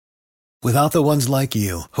Without the ones like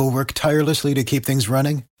you, who work tirelessly to keep things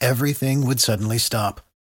running, everything would suddenly stop.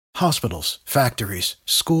 Hospitals, factories,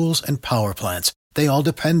 schools, and power plants, they all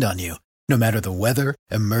depend on you. No matter the weather,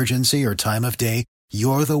 emergency, or time of day,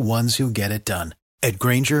 you're the ones who get it done. At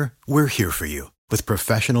Grainger, we're here for you with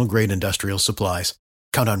professional-grade industrial supplies.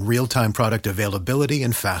 Count on real-time product availability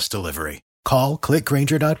and fast delivery. Call,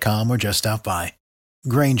 clickgrainger.com, or just stop by.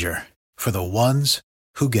 Grainger, for the ones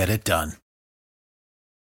who get it done.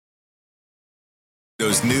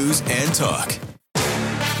 Those news and talk.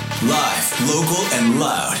 Live, local, and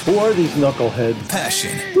loud. Who are these knuckleheads?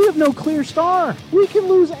 Passion. We have no clear star. We can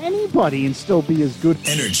lose anybody and still be as good.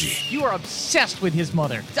 Energy. You are obsessed with his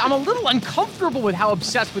mother. I'm a little uncomfortable with how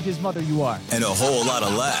obsessed with his mother you are. And a whole lot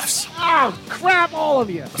of laughs. Oh, crap, all of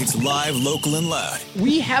you. It's live, local, and loud.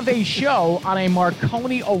 We have a show on a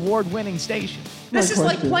Marconi award-winning station. This is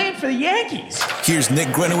like playing for the Yankees. Here's Nick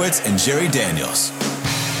Grenowitz and Jerry Daniels.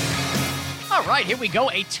 All right, here we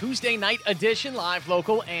go. A Tuesday night edition, live,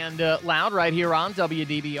 local, and loud right here on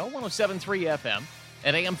WDBO 107.3 FM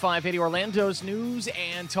at AM 580 Orlando's News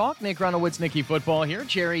and Talk. Nick Grenowitz, Nicky Football here.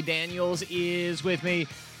 Jerry Daniels is with me.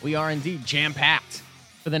 We are indeed jam-packed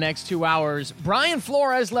for the next 2 hours. Brian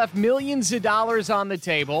Flores left millions of dollars on the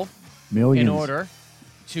table in order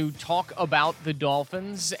to talk about the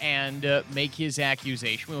Dolphins and make his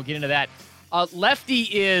accusation. We'll get into that. Lefty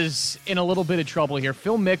is in a little bit of trouble here.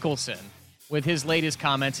 Phil Mickelson, with his latest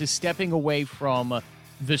comments, is stepping away from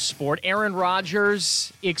the sport. Aaron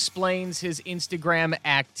Rodgers explains his Instagram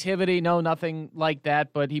activity. No, nothing like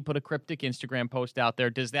that, but he put a cryptic Instagram post out there.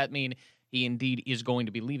 Does that mean he indeed is going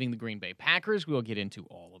to be leaving the Green Bay Packers? We'll get into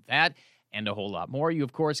all of that and a whole lot more. You,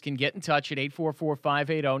 of course, can get in touch at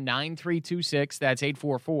 844-580-9326. That's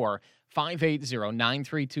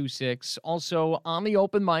 844-580-9326. Also, on the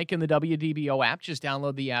open mic in the WDBO app, just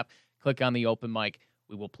download the app, click on the open mic.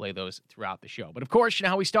 We will play those throughout the show. But, of course, you know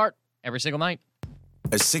how we start every single night.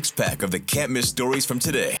 A six-pack of the can't-miss stories from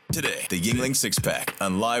today. Today, the Yingling Six-Pack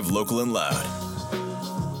on Live, Local, and Loud.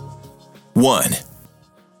 1.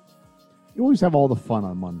 You always have all the fun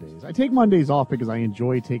on Mondays. I take Mondays off because I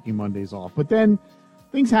enjoy taking Mondays off. But then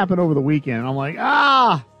things happen over the weekend, and I'm like,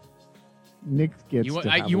 Nick gets you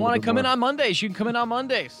want to come in on Mondays, you can come in on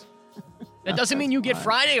Mondays. That doesn't mean you get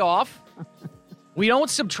Friday off. We don't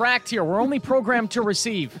subtract here. We're only programmed to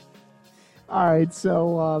receive. All right,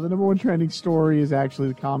 so the number one trending story is actually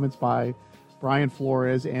the comments by Brian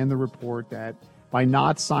Flores and the report that by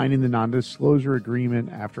not signing the non-disclosure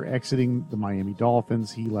agreement after exiting the Miami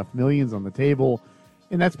Dolphins, he left millions on the table,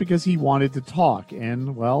 and that's because he wanted to talk.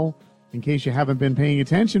 And, well, in case you haven't been paying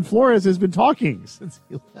attention, Flores has been talking since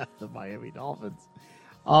he left the Miami Dolphins.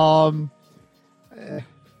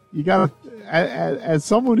 You got to, as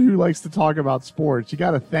someone who likes to talk about sports, you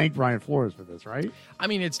got to thank Brian Flores for this, right? I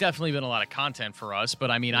mean, it's definitely been a lot of content for us,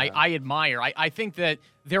 but I mean, yeah. I admire. I think that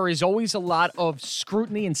there is always a lot of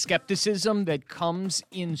scrutiny and skepticism that comes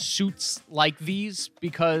in suits like these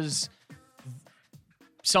because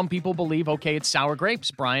some people believe, okay, it's sour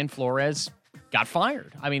grapes. Brian Flores got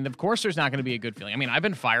fired. I mean, of course there's not going to be a good feeling. I mean, I've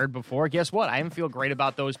been fired before. Guess what? I didn't feel great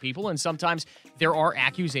about those people, and sometimes there are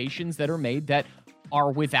accusations that are made that are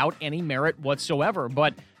without any merit whatsoever.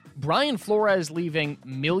 But Brian Flores leaving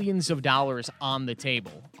millions of dollars on the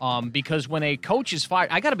table because when a coach is fired,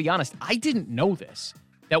 I got to be honest, I didn't know this,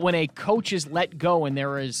 that when a coach is let go and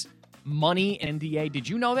there is money NDA, did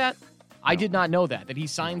you know that? No. I did not know that he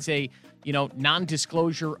signs a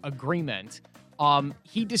non-disclosure agreement.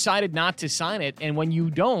 He decided not to sign it, and when you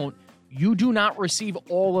don't, you do not receive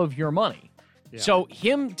all of your money. Yeah. So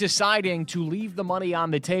him deciding to leave the money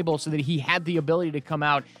on the table so that he had the ability to come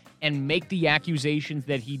out and make the accusations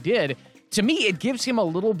that he did, to me, it gives him a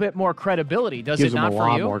little bit more credibility, does it not for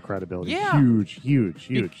you? Gives him a lot more credibility. Yeah. Huge.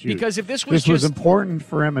 Because if this was important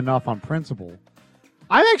for him enough on principle.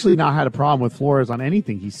 I've actually not had a problem with Flores on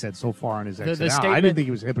anything he said so far on his exit out. I didn't think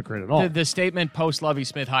he was a hypocrite at all. The statement post-Lovie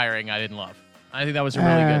Smith hiring, I didn't love. I think that was a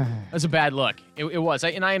really good. That's a bad look. It was,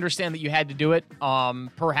 and I understand that you had to do it,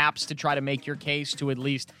 perhaps to try to make your case to at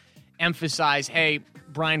least emphasize, hey,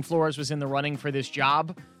 Brian Flores was in the running for this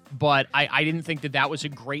job, but I didn't think that was a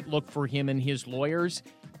great look for him and his lawyers,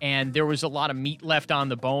 and there was a lot of meat left on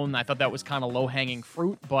the bone. I thought that was kind of low-hanging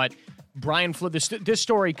fruit, but Brian Flores, this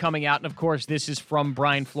story coming out, and of course this is from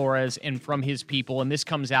Brian Flores and from his people, and this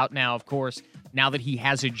comes out now, of course, now that he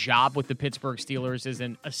has a job with the Pittsburgh Steelers as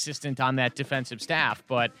an assistant on that defensive staff.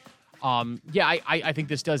 But, I think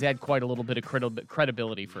this does add quite a little bit of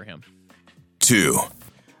credibility for him. 2.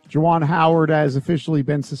 Juwan Howard has officially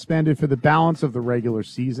been suspended for the balance of the regular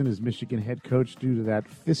season as Michigan head coach due to that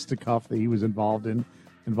fisticuff that he was involved in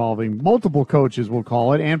involving multiple coaches, we'll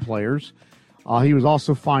call it, and players. He was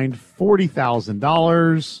also fined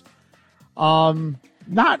 $40,000.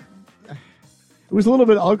 It was a little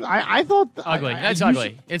bit ugly. I thought ugly. That's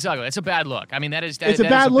ugly. It's ugly. It's a bad look. I mean, it's a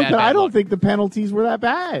bad look, but I don't think the penalties were that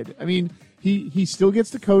bad. I mean, he still gets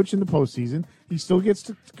to coach in the postseason. He still gets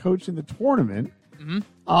to coach in the tournament.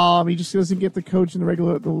 Mm-hmm. He just doesn't get to coach in the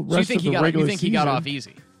regular. You think he got off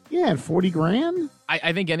easy? Yeah, and $40,000.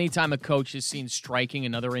 I think anytime a coach is seen striking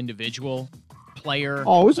another individual player, it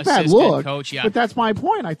was a bad look. Coach, yeah. But that's my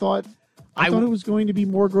point. I thought it was going to be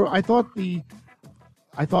more. I thought the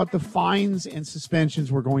fines and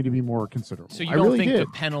suspensions were going to be more considerable. So you don't think the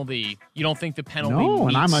penalty? You don't think the penalty? No,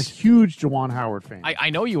 and I'm a huge Juwan Howard fan. I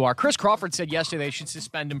know you are. Chris Crawford said yesterday they should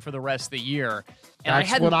suspend him for the rest of the year. And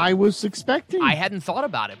that's what I was expecting. I hadn't thought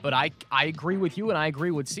about it, but I agree with you, and I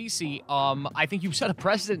agree with Cece. I think you've set a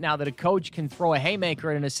precedent now that a coach can throw a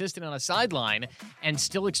haymaker at an assistant on a sideline and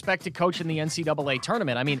still expect to coach in the NCAA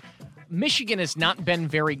tournament. I mean, Michigan has not been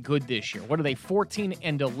very good this year. What are they,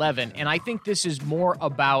 14-11? And I think this is more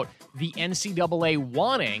about the NCAA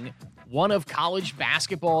wanting one of college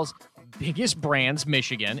basketball's biggest brands,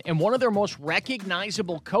 Michigan, and one of their most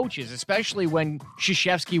recognizable coaches, especially when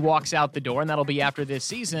Krzyzewski walks out the door, and that'll be after this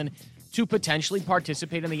season, to potentially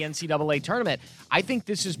participate in the NCAA tournament. I think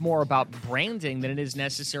this is more about branding than it is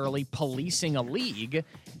necessarily policing a league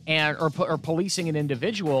or policing an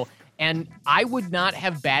individual. And I would not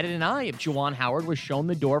have batted an eye if Juwan Howard was shown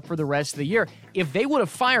the door for the rest of the year. If they would have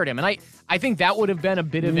fired him, and I think that would have been a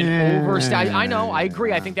bit of an oversight. I know, I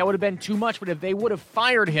agree. I think that would have been too much. But if they would have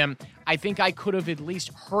fired him, I think I could have at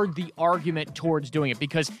least heard the argument towards doing it,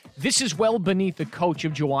 because this is well beneath the coach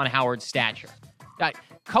of Juwan Howard's stature.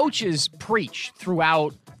 Coaches preach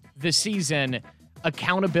throughout the season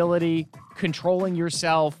accountability, controlling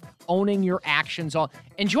yourself, owning your actions.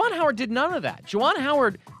 And Juwan Howard did none of that. Juwan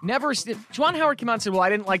Howard came out and said, well, I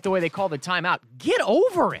didn't like the way they called the timeout. Get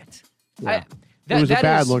over it. Yeah. It was a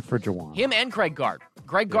bad look for Juwan. Him and Craig Gard.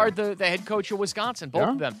 Craig Gard, the head coach of Wisconsin, both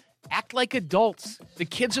of them. Act like adults. The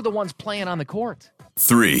kids are the ones playing on the court.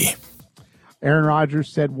 3. Aaron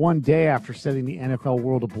Rodgers said one day after setting the NFL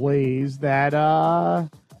world ablaze that,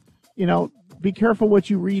 be careful what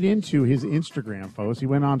you read into his Instagram post. He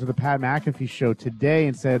went on to the Pat McAfee show today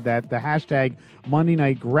and said that the hashtag Monday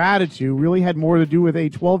Night Gratitude really had more to do with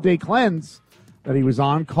a 12-day cleanse that he was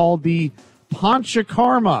on called the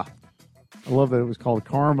Panchakarma. I love that it was called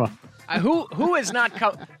Karma. Who has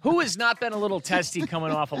not been a little testy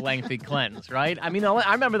coming off a lengthy cleanse, right? I mean,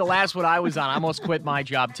 I remember the last one I was on. I almost quit my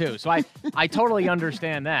job too, so I totally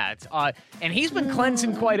understand that. And he's been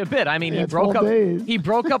cleansing quite a bit. I mean, he broke up. He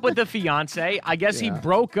broke up with the fiance. I guess he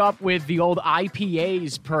broke up with the old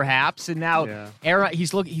IPAs, perhaps, and now Aaron.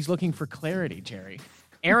 He's looking for clarity, Jerry.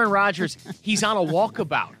 Aaron Rodgers. He's on a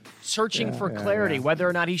walkabout, searching for clarity, whether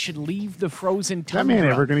or not he should leave the frozen tundra. That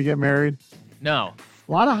man ever going to get married? No.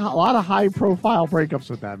 A lot of high-profile breakups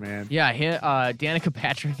with that man. Yeah, Danica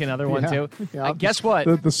Patrick, another one, too. Yeah. Guess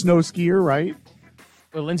what? The snow skier, right?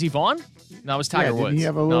 Lindsey Vonn? No, it was Tiger Woods. Didn't he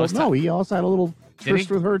have a little, he also had a little tryst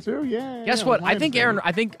with her, too. Yeah. Guess what? I think Aaron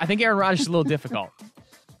Rodgers is a little difficult.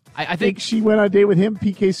 I think she went on a date with him,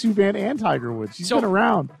 PK Subban, and Tiger Woods. She's been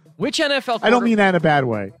around. Which NFL I don't mean that in a bad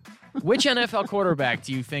way. Which NFL quarterback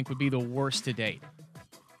do you think would be the worst to date?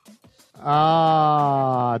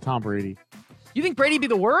 Tom Brady. You think Brady'd be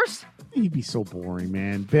the worst? He'd be so boring,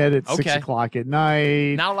 man. Bed at 6 o'clock at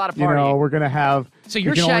night. Not a lot of partying. We're gonna have. So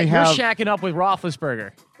you're shacking up with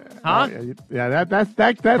Roethlisberger, huh? That's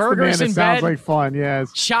the man that sounds like fun.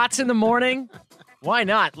 Yes. Shots in the morning. Why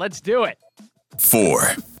not? Let's do it. 4.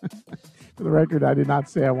 For the record, I did not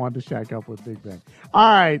say I wanted to shack up with Big Ben.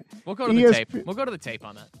 All right. We'll go to the tape. We'll go to the tape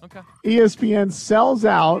on that. Okay. ESPN sells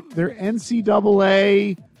out their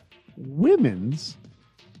NCAA women's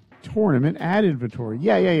tournament ad inventory.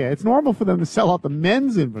 Yeah. It's normal for them to sell out the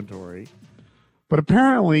men's inventory, but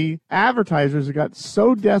apparently advertisers have got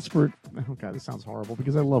so desperate. Oh, God, this sounds horrible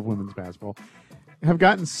because I love women's basketball. Have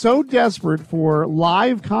gotten so desperate for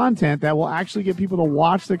live content that will actually get people to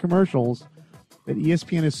watch the commercials that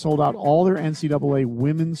ESPN has sold out all their NCAA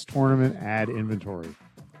women's tournament ad inventory.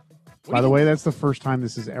 By the way, that's the first time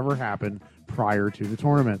this has ever happened prior to the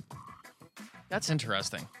tournament. That's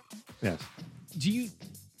interesting. Yes. Do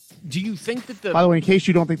you think that By the way, in case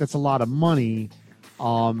you don't think that's a lot of money,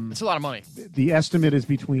 it's a lot of money. The estimate is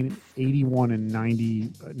between 81 and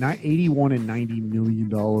 90 million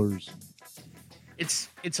dollars.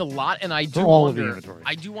 It's a lot, and I do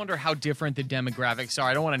wonder how different the demographics are.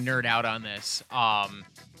 I don't want to nerd out on this.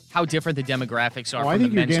 how different the demographics are I from the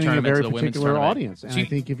think you're men's getting a tournament very to the women's particular tournament. audience, and I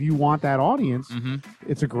think if you want that audience,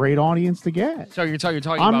 it's a great audience to get. So you're talking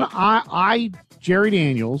about Jerry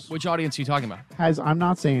Daniels. Which audience are you talking about? I'm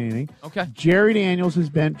not saying anything. Okay. Jerry Daniels has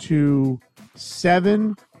been to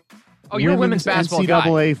 7. Oh, you're a women's basketball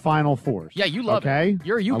NCAA guy. Final Fours. Yeah, you love it.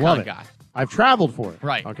 You're a I love UConn it. guy. I've traveled for it.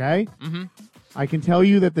 Right. Okay? Mm-hmm. I can tell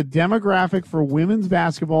you that the demographic for women's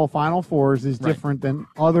basketball Final Fours is different than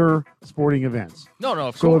other sporting events. No,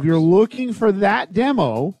 of So course. if you're looking for that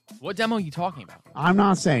demo, What demo are you talking about? I'm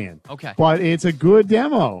not saying. Okay. But it's a good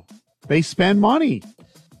demo. They spend money.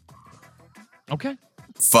 Okay.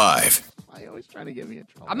 5. I always trying to get me in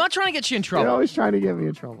trouble. I'm not trying to get you in trouble. You're always trying to get me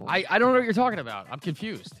in trouble. I don't know what you're talking about. I'm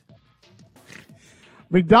confused.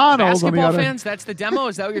 McDonald's on the Basketball other fans, that's the demo?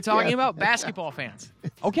 Is that what you're talking about? Basketball fans.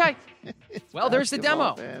 Okay. Well, there's the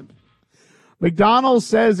demo. fan. McDonald's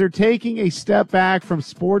says they're taking a step back from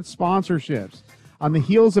sports sponsorships on the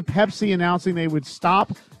heels of Pepsi announcing they would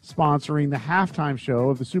stop sponsoring the halftime show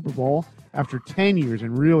of the Super Bowl after 10 years,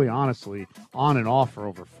 and really, honestly, on and off for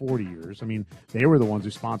over 40 years. I mean, they were the ones who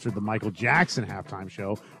sponsored the Michael Jackson halftime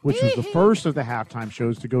show, which was the first of the halftime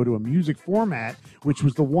shows to go to a music format, which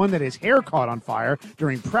was the one that his hair caught on fire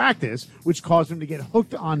during practice, which caused him to get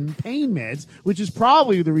hooked on pain meds, which is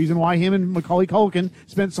probably the reason why him and Macaulay Culkin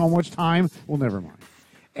spent so much time. Well, never mind.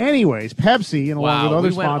 Anyways, Pepsi and along with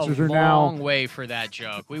other sponsors are now. We went a long way for that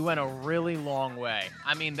joke. We went a really long way.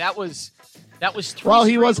 I mean, that was 3 Well,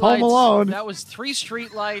 he was Home Alone. That was 3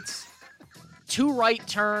 street lights, 2 right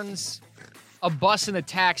turns, a bus and a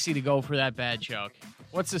taxi to go for that bad joke.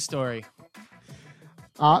 What's the story?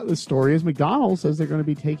 The story is McDonald's says they're going to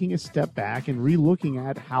be taking a step back and re-looking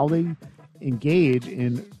at how they engage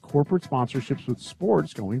in corporate sponsorships with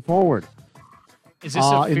sports going forward. Is this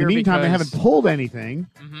a fear in the meantime, they because- haven't pulled anything,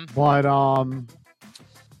 but I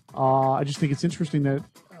just think it's interesting that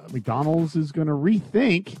McDonald's is going to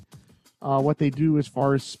rethink what they do as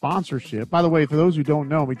far as sponsorship. By the way, for those who don't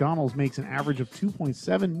know, McDonald's makes an average of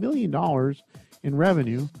 $2.7 million in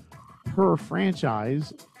revenue per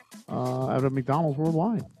franchise out of McDonald's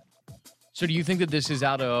worldwide. So do you think that this is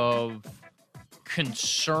out of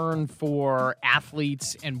concern for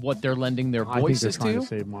athletes and what they're lending their I think they're voices trying to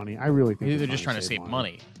save money. I really think they're just trying to save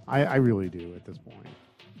money. I really do at this point.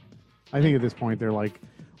 I think at this point they're like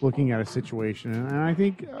looking at a situation, and I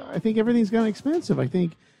think everything's gotten expensive. I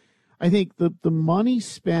think the money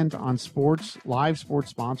spent on sports, live sports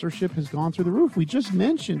sponsorship has gone through the roof. We just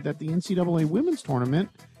mentioned that the NCAA women's tournament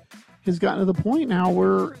has gotten to the point now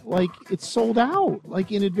where like it's sold out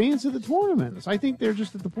like in advance of the tournament. So I think they're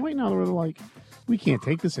just at the point now where they're like, we can't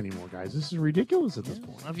take this anymore, guys. This is ridiculous at this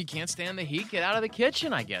point. Well, if you can't stand the heat, get out of the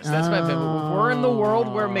kitchen, I guess. That's what we're in the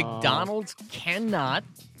world where McDonald's cannot.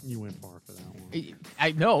 You went far for that one.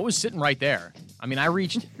 I know, it was sitting right there. I mean, I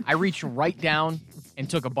reached right down and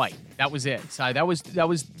took a bite. That was it. So that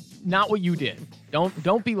was not what you did.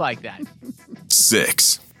 Don't be like that.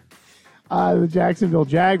 6. The Jacksonville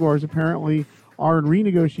Jaguars apparently are in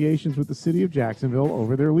renegotiations with the city of Jacksonville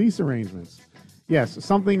over their lease arrangements. Yes,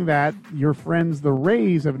 something that your friends, the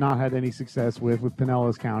Rays, have not had any success with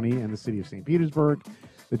Pinellas County and the city of St. Petersburg.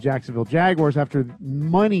 The Jacksonville Jaguars, after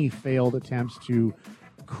money-failed attempts to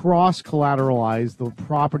cross-collateralize the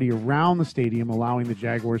property around the stadium, allowing the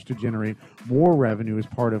Jaguars to generate more revenue as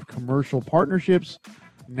part of commercial partnerships.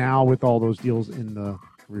 Now, with all those deals in the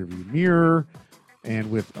rearview mirror,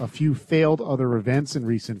 and with a few failed other events in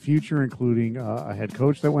recent future, including a head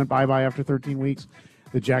coach that went bye-bye after 13 weeks,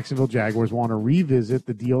 the Jacksonville Jaguars want to revisit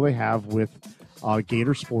the deal they have with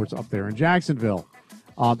Gator Sports up there in Jacksonville.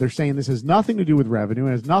 They're saying this has nothing to do with revenue,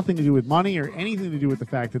 it has nothing to do with money or anything to do with the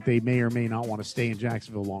fact that they may or may not want to stay in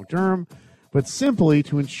Jacksonville long-term, but simply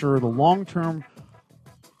to ensure the long-term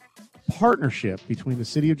partnership between the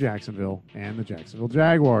city of Jacksonville and the Jacksonville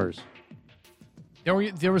Jaguars.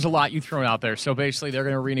 There was a lot you thrown out there. So basically, they're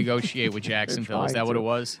going to renegotiate with Jacksonville. Is that what it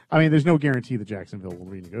was? I mean, there's no guarantee that Jacksonville will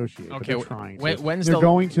renegotiate. Okay, but they're trying to. They're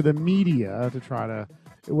going to the media to try to,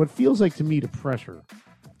 what feels like to me, to pressure.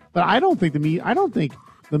 But I don't think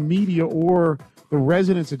the media or the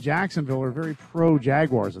residents of Jacksonville are very pro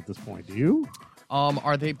Jaguars at this point. Do you?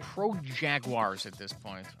 Are they pro Jaguars at this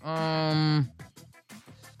point?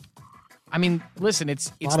 I mean, listen, it's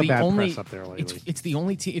the only up there lately. It's the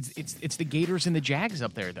only team. It's the Gators and the Jags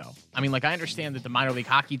up there, though. I mean, like I understand that the minor league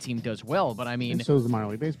hockey team does well, but I mean, and so does the minor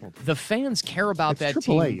league baseball team. The fans care about that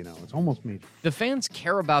AAA, team. you know, it's almost major. The fans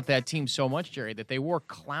care about that team so much, Jerry, that they wore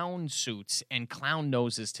clown suits and clown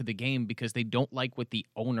noses to the game because they don't like what the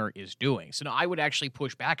owner is doing. So no, I would actually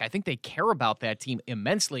push back. I think they care about that team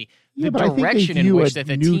immensely. The direction in which that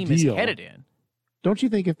the team is headed in. Don't you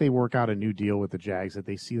think if they work out a new deal with the Jags that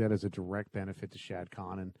they see that as a direct benefit to Shad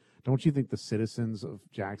Khan? And don't you think the citizens of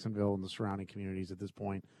Jacksonville and the surrounding communities at this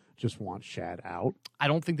point just want Shad out? I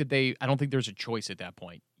don't think there's a choice at that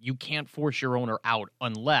point. You can't force your owner out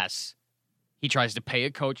unless he tries to pay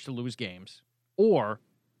a coach to lose games or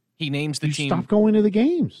he names the team. Stop going to the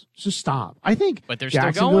games. Just stop. I think but they're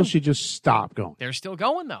Jacksonville still going. should just stop going. They're still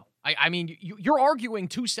going, though. I mean, you're arguing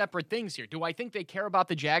two separate things here. Do I think they care about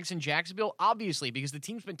the Jags in Jacksonville? Obviously, because the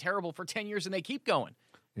team's been terrible for 10 years and they keep going.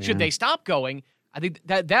 Yeah. Should they stop going? I think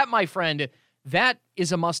that, my friend, that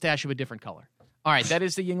is a mustache of a different color. All right, that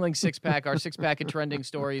is the Yuengling six-pack, our six-pack of trending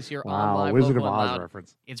stories here on Live Wizard Local of Oz and Loud.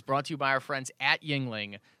 reference. It's brought to you by our friends at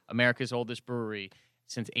Yuengling, America's oldest brewery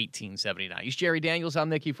since 1879. He's Jerry Daniels. I'm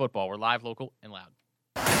Nicky Football. We're live, local, and loud.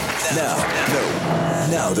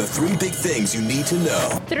 Now, the three big things you need to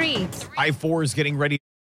know. 3. I-4 is getting ready.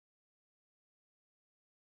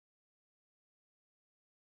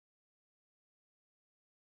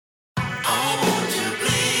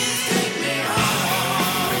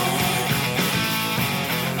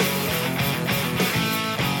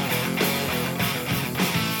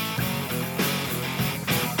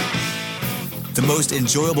 The most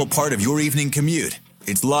enjoyable part of your evening commute.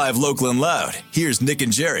 It's Live, Local, and Loud. Here's Nick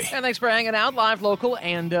and Jerry. And thanks for hanging out, live, local,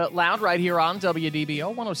 and loud right here on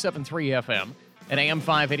WDBO 107.3 FM at AM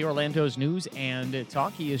 580, Orlando's News and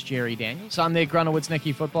Talk. He is Jerry Daniels. I'm Nick Grunowitz,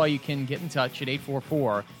 Nicky Football. You can get in touch at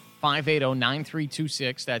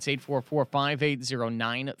 844-580-9326. That's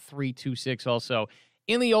 844-580-9326. Also,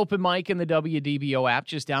 in the open mic in the WDBO app,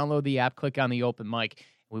 just download the app, click on the open mic.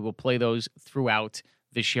 We will play those throughout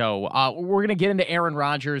the show. We're going to get into Aaron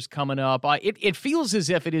Rodgers coming up. It feels as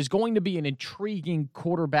if it is going to be an intriguing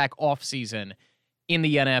quarterback offseason in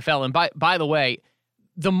the NFL. And by the way,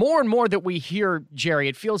 the more and more that we hear, Jerry,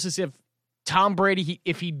 it feels as if Tom Brady,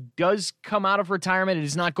 if he does come out of retirement, it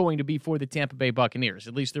is not going to be for the Tampa Bay Buccaneers.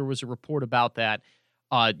 At least there was a report about that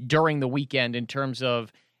during the weekend in terms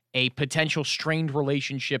of a potential strained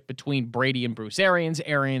relationship between Brady and Bruce Arians.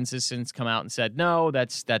 Arians has since come out and said, no,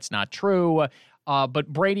 that's not true. But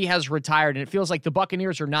Brady has retired, and it feels like the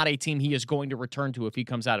Buccaneers are not a team he is going to return to if he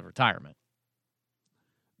comes out of retirement.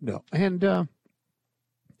 No. And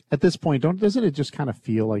at this point, doesn't it just kind of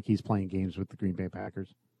feel like he's playing games with the Green Bay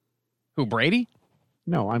Packers? Who, Brady?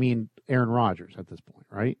 No, I mean Aaron Rodgers at this point,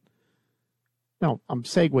 right? No, I'm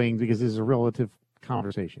segueing because this is a relative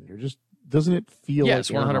conversation here. Just doesn't it feel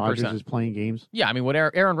like Aaron 100%. Rodgers is playing games? Yeah, I mean, what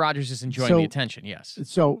Aaron Rodgers is enjoying the attention, yes.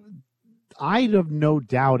 So I have no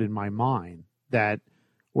doubt in my mind that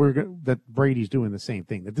that Brady's doing the same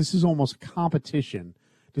thing, that this is almost a competition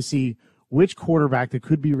to see which quarterback that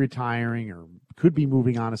could be retiring or could be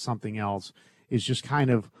moving on to something else is just kind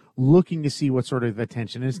of looking to see what sort of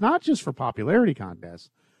attention. And it's not just for popularity contests,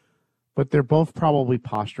 but they're both probably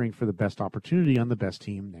posturing for the best opportunity on the best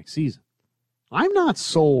team next season. I'm not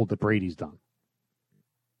sold that Brady's done.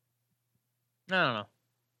 I don't know.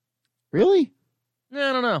 Really?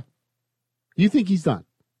 I don't know. You think he's done?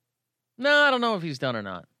 No, I don't know if he's done or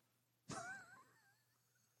not.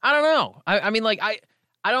 I don't know. I mean, like, I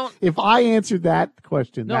don't. If I answered that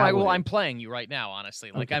question, no, I'm playing you right now,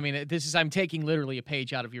 honestly. Like, okay. I mean, I'm taking literally a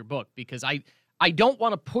page out of your book because I don't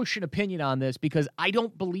want to push an opinion on this because I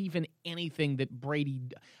don't believe in anything that Brady.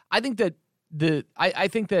 I think that the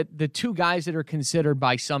two guys that are considered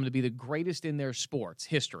by some to be the greatest in their sports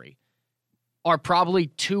history are probably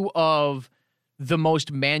two of the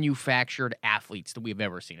most manufactured athletes that we've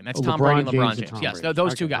ever seen. And that's Tom Brady and LeBron James. Yes,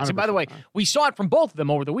 those two guys. And by the way, we saw it from both of them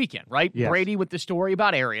over the weekend, right? Yes. Brady with the story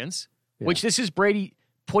about Arians, which this is Brady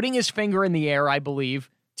putting his finger in the air, I believe,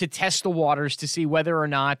 to test the waters to see whether or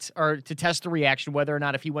not, or to test the reaction, whether or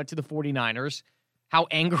not if he went to the 49ers, how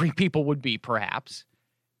angry people would be, perhaps.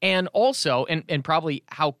 And also, and probably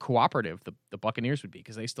how cooperative the Buccaneers would be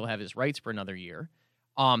because they still have his rights for another year,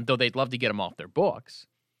 though they'd love to get him off their books.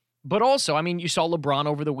 But also, I mean, you saw LeBron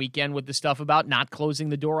over the weekend with the stuff about not closing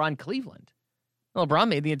the door on Cleveland. LeBron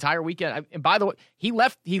made the entire weekend. And by the way, he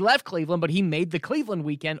left Cleveland, but he made the Cleveland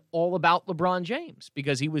weekend all about LeBron James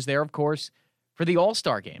because he was there, of course, for the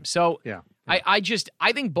All-Star game. So I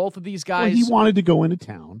think both of these guys. Well, he wanted to go into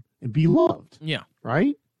town and be loved. Yeah.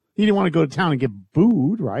 Right? He didn't want to go to town and get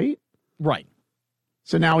booed, right? Right.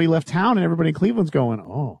 So now he left town and everybody in Cleveland's going,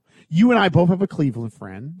 oh. You and I both have a Cleveland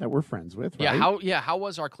friend that we're friends with, right? How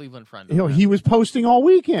was our Cleveland friend? He was posting all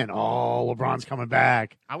weekend. Oh, LeBron's coming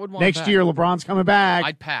back. I would want next year. LeBron's coming back.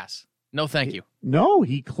 I'd pass. No, thank you. No,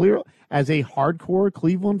 he clear as a hardcore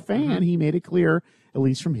Cleveland fan, he made it clear, at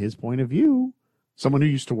least from his point of view, someone who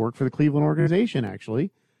used to work for the Cleveland organization,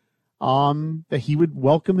 actually. that he would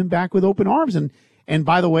welcome him back with open arms. And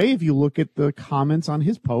by the way, if you look at the comments on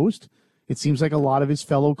his post, it seems like a lot of his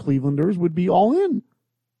fellow Clevelanders would be all in.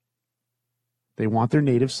 They want their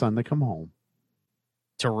native son to come home.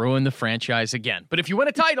 To ruin the franchise again. But if you win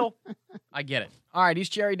a title, I get it. All right, he's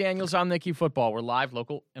Jerry Daniels. I'm Nicky Football. We're live,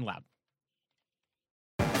 local, and loud.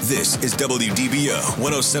 This is WDBO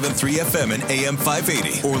 107.3 FM and AM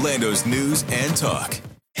 580, Orlando's news and talk.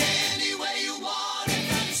 Any way you want it,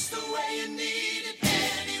 that's the way you need it.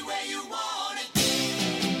 Any way you want it.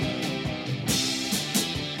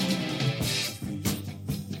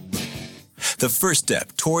 The first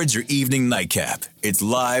step towards your evening nightcap. It's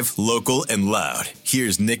live, local, and loud.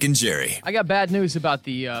 Here's Nick and Jerry. I got bad news about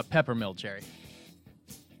the Peppermill, Jerry.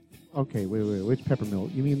 Okay, wait. Which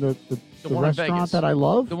Peppermill? You mean the one in Vegas. restaurant that I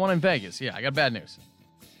love? The one in Vegas. Yeah, I got bad news.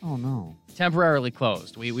 Oh, no. Temporarily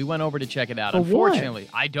closed. We went over to check it out. For Unfortunately,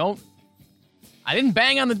 what? I didn't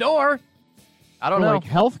bang on the door. I don't For, know. like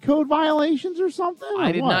health code violations or something?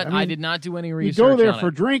 I did What? not. mean, I did not do any You research. go there on for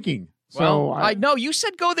it. drinking. Well, So I know you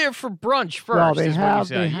said go there for brunch first. Well, they is have. what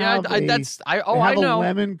you They said. have I a know.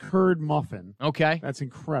 lemon curd muffin. Okay. That's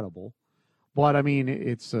incredible. But I mean,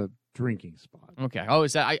 it's a drinking spot. Okay. Oh,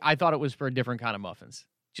 is that? I thought it was for a different kind of muffins.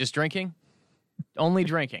 Just drinking. Only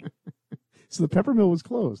drinking. So the Peppermill was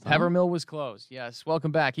closed. Huh? Peppermill was closed. Yes.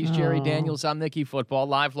 Welcome back. He's Jerry Oh. Daniels. I'm Nicky Football.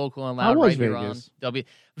 Live, local, and How loud was right here on Vegas? W.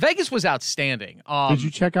 Vegas was outstanding. Did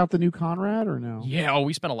you check out the new Conrad or no? Yeah. Oh,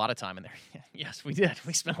 we spent a lot of time in there. Yes, we did.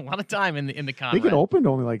 We spent a lot of time in the I Conrad. think it opened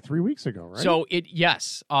only like 3 weeks ago, right? So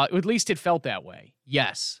yes. At least it felt that way.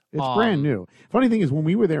 Yes. It's brand new. Funny thing is, when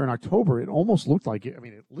we were there in October, it almost looked like it. I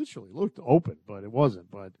mean, it literally looked open, but it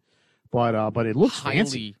wasn't. But it looks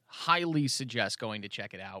fancy. Highly suggest going to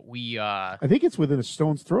check it out. I think it's within a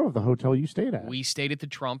stone's throw of the hotel you stayed at. We stayed at the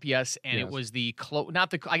Trump, yes, and Yes. it was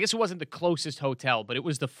I guess it wasn't the closest hotel, but it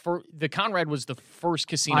was the Conrad was the first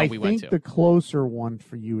casino we went to. I think the closer one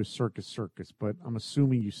for you is Circus Circus, but I'm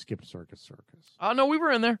assuming you skipped Circus Circus. Oh no, we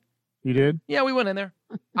were in there. You did? Yeah, we went in there.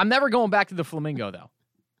 I'm never going back to the Flamingo though.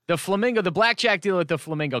 The blackjack dealer at the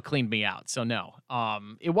Flamingo cleaned me out, so no.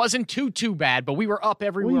 It wasn't too bad, but we were up Well,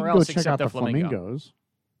 everywhere you can else go check except out the the Flamingo. flamingos.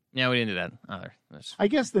 Yeah, we didn't do that either. I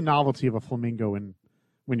guess the novelty of a flamingo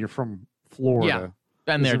when you're from Florida.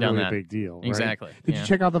 Been there, isn't done really that. a big deal. Right? Exactly. Did yeah. you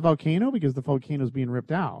check out the volcano because the volcano's being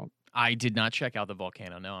ripped out? I did not check out the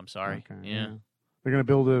volcano. No, I'm sorry. Okay, yeah. They're going to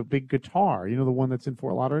build a big guitar. You know the one that's in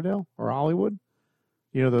Fort Lauderdale or Hollywood?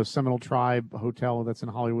 You know the Seminole Tribe Hotel that's in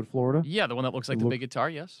Hollywood, Florida? Yeah, the one that looks like the big guitar,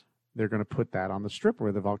 yes. They're going to put that on the strip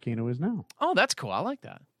where the volcano is now. Oh, that's cool. I like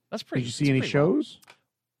that. That's pretty. Did you see any shows?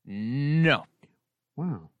 No.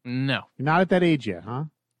 Wow. No. You're not at that age yet, huh?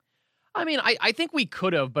 I mean, I think we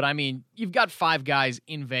could have, but I mean, you've got 5 guys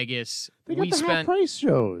in Vegas. They got the half-price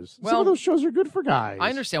shows. Some Well, of those shows are good for guys. I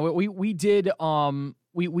understand. We did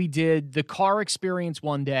we did the car experience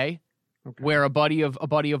one day, where a buddy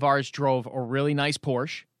of ours drove a really nice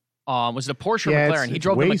Porsche. Was it a Porsche or McLaren? He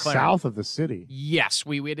drove way the McLaren. south of the city. Yes,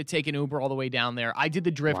 we had to take an Uber all the way down there. I did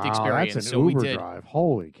the drift Wow, experience, that's an so Uber we did. drive.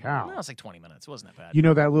 Holy cow! Well, it was like 20 minutes. It wasn't that bad. You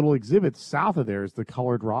know that little exhibit south of there is the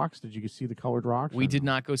Colored Rocks. Did you see the Colored Rocks? We did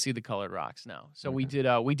not go see the Colored Rocks, no. So we did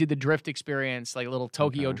the drift experience, like a little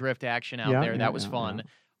Tokyo drift action out there. That was fun.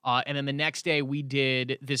 And then the next day we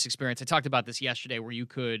did this experience. I talked about this yesterday, where you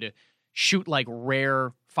could shoot like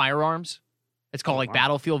rare firearms. It's called like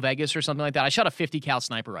Battlefield Vegas or something like that. I shot a 50 cal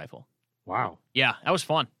sniper rifle. Wow. Yeah, that was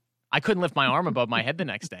fun. I couldn't lift my arm above my head the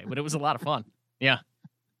next day, but it was a lot of fun. Yeah.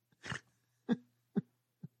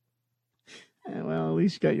 Well, at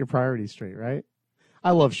least you got your priorities straight, right?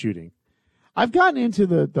 I love shooting. I've gotten into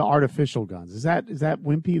the artificial guns. Is that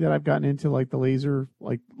wimpy that I've gotten into, like the laser,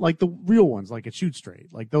 like the real ones, like at Shoot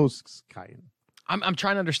Straight, like those kind? I'm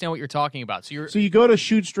trying to understand what you're talking about. So you go to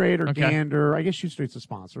Shoot Straight or Okay. Gander. I guess Shoot Straight's a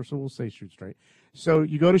sponsor, so we'll say Shoot Straight. So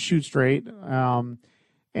you go to Shoot Straight, and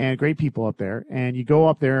great people up there, and you go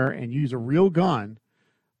up there and use a real gun,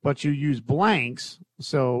 but you use blanks,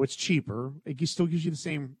 so it's cheaper. It still gives you the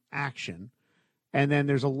same action. And then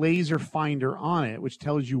there's a laser finder on it, which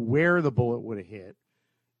tells you where the bullet would have hit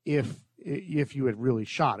if you had really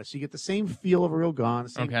shot it. So you get the same feel of a real gun, the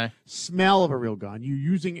same smell of a real gun. You're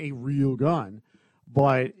using a real gun,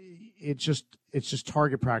 but it's just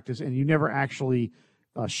target practice, and you never actually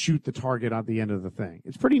shoot the target at the end of the thing.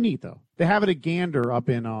 It's pretty neat, though. They have it at Gander up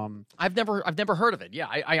in. I've never heard of it. Yeah,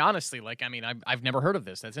 I honestly I've never heard of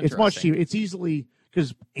this. That's interesting. It's much cheaper. It's easily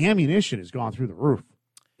because ammunition has gone through the roof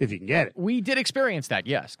if you can get it. We did experience that.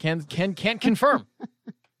 Yes, can't confirm.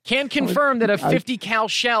 Can confirm that a 50 cal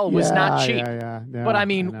shell was not cheap. Yeah, but I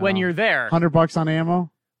mean, when you're there, $100 on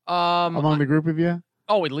ammo among the group of you.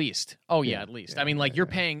 Oh, at least. Oh, yeah, at least. I mean, like you're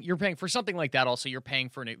paying for something like that. Also, you're paying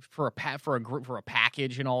for a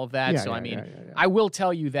package and all of that. Yeah, so yeah, I mean, yeah. I will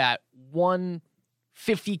tell you that one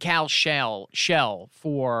 50 cal shell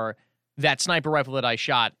for that sniper rifle that I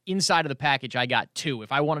shot inside of the package, I got 2.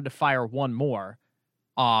 If I wanted to fire one more,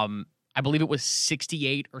 I believe it was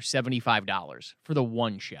 $68 or $75 for the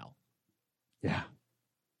one shell. Yeah.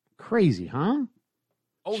 Crazy, huh?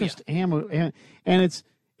 Oh, just ammo, and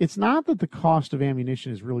it's not that the cost of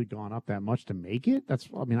ammunition has really gone up that much to make it.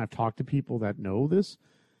 I've talked to people that know this.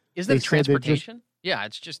 Isn't it transportation?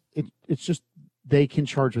 It's just it's just they can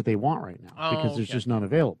charge what they want right now because there's just none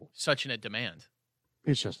available. Such a demand.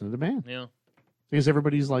 It's just in demand. Yeah. Because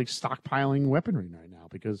everybody's like stockpiling weaponry right now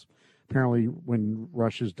because apparently when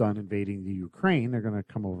Russia's done invading the Ukraine, they're going to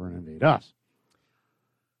come over and invade us.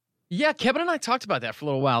 Yeah, Kevin and I talked about that for a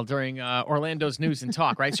little while during Orlando's News and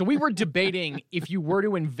Talk, right? So we were debating if you were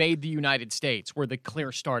to invade the United States, where the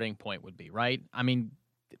clear starting point would be, right? I mean,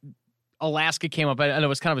 Alaska came up. I know it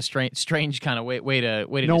was kind of a strange kind of way to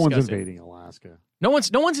discuss it. No one's invading Alaska. No one's.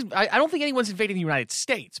 I don't think anyone's invading the United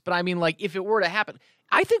States. But I mean, like, if it were to happen,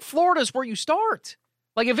 I think Florida's where you start.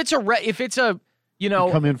 Like, if it's a You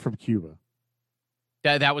come in from Cuba.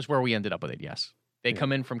 That was where we ended up with it. Yes, they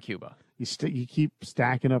come in from Cuba. You keep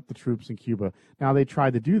stacking up the troops in Cuba. Now, they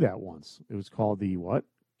tried to do that once. It was called the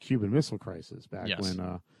Cuban Missile Crisis back when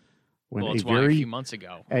a few months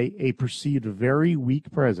ago. A perceived very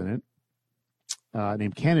weak president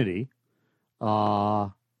named Kennedy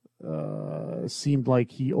seemed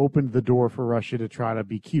like he opened the door for Russia to try to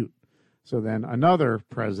be cute. So then another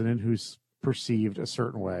president who's perceived a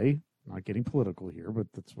certain way, not getting political here, but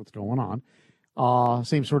that's what's going on,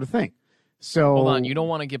 same sort of thing. So hold on, you don't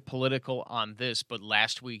want to get political on this, but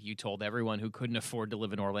last week you told everyone who couldn't afford to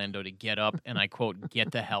live in Orlando to get up and I quote,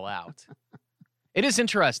 get the hell out. It is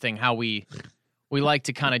interesting how we like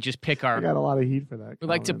to kind of just pick our. I got a lot of heat for that. We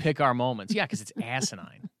like to pick our moments, yeah, because it's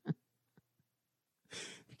asinine. If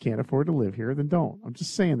you can't afford to live here, then don't. I'm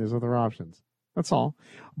just saying, there's other options. That's all.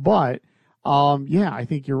 But I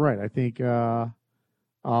think you're right. I think either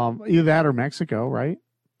that or Mexico, right?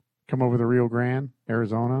 Come over the Rio Grande,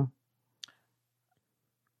 Arizona.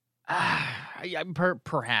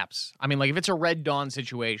 Perhaps. I mean, like if it's a Red Dawn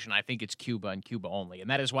situation, I think it's Cuba and Cuba only, and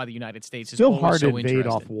that is why the United States is still always hard so to invade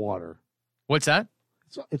interested. off water. What's that?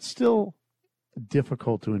 It's still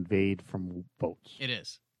difficult to invade from boats. It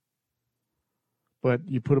is. But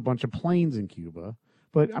you put a bunch of planes in Cuba.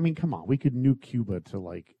 But I mean, come on, we could nuke Cuba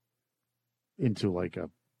to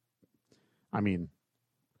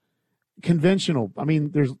conventional. I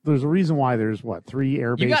mean, there's a reason why there's 3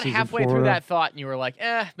 air bases. You got halfway in through Florida. that thought, and you were like,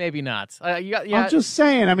 maybe not. I'm just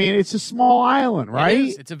saying. I mean, it's a small island, right? It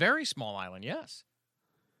is. It's a very small island, yes.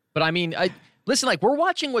 But I mean, listen, like we're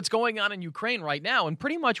watching what's going on in Ukraine right now, and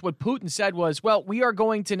pretty much what Putin said was, well, we are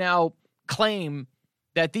going to now claim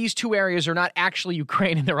that these 2 areas are not actually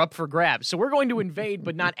Ukraine and they're up for grabs. So we're going to invade,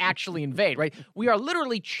 but not actually invade, right? We are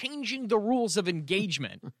literally changing the rules of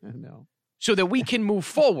engagement so that we can move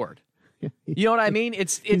forward. You know what I mean?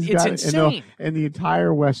 It's insane. And the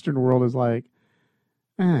entire Western world is like,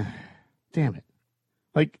 damn it.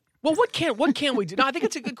 Like, well, what can we do? No, I think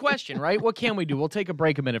it's a good question, right? What can we do? We'll take a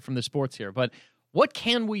break a minute from the sports here, but what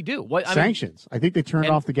can we do? Sanctions. I think they turned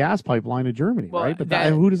off the gas pipeline to Germany, right? But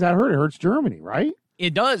who does that hurt? It hurts Germany, right?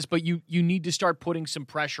 It does, but you need to start putting some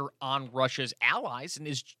pressure on Russia's allies. And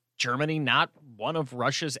is Germany not one of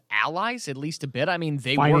Russia's allies, at least a bit? I mean,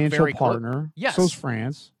 they work very financial partner. Yes. So's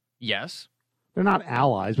France. Yes. They're not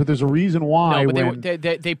allies, but there's a reason why. No, but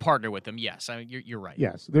they partner with them. Yes, I mean, you're right.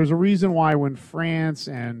 Yes, there's a reason why when France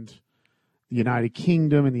and the United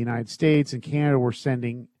Kingdom and the United States and Canada were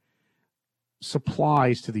sending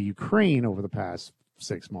supplies to the Ukraine over the past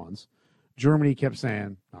 6 months, Germany kept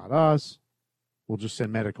saying, "Not us. We'll just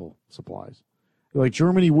send medical supplies." Like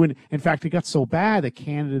Germany wouldn't. In fact, it got so bad that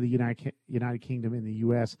Canada, the United Kingdom, and the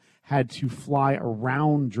U.S. had to fly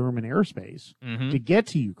around German airspace to get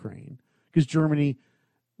to Ukraine because Germany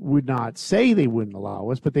would not say they wouldn't allow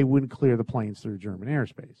us, but they wouldn't clear the planes through German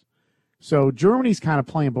airspace. So Germany's kind of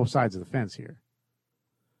playing both sides of the fence here.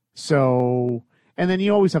 So, and then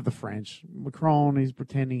you always have the French. Macron, he's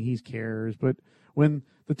pretending he cares, but when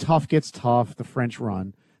the tough gets tough, the French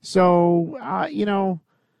run. So, I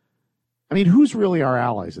mean, who's really our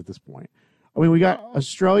allies at this point? I mean, we got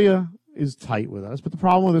Australia is tight with us, but the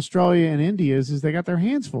problem with Australia and India is they got their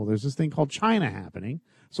hands full. There's this thing called China happening.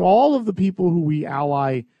 So all of the people who we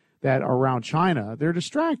ally that are around China, they're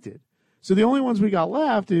distracted. So the only ones we got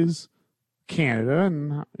left is Canada,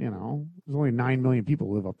 and, there's only 9 million people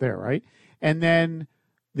who live up there, right? And then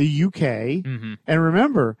the UK. And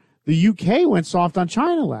remember, The UK went soft on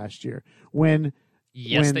China last year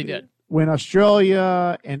Yes, they did. When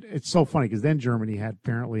Australia, and it's so funny because then Germany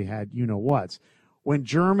apparently had you-know-whats. When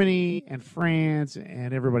Germany and France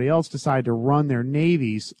and everybody else decided to run their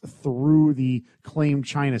navies through the claimed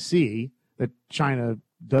China Sea that China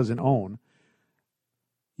doesn't own,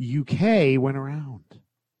 UK went around.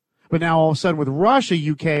 But now all of a sudden with Russia,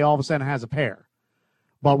 UK all of a sudden has a pair.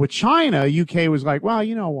 But with China, UK was like, well,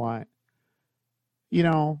 you know what?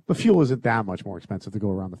 The fuel isn't that much more expensive to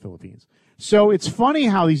go around the Philippines. So it's funny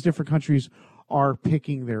how these different countries are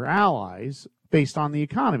picking their allies based on the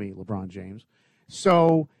economy, LeBron James.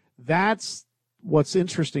 So that's what's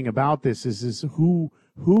interesting about this is who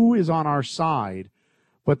is on our side.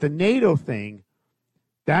 But the NATO thing,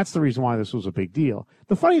 that's the reason why this was a big deal.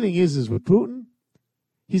 The funny thing is with Putin,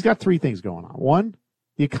 he's got three things going on. One,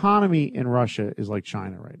 the economy in Russia is like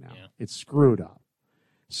China right now. Yeah. It's screwed up.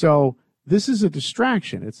 So this is a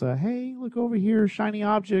distraction. It's a, hey, look over here, shiny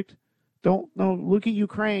object. Look at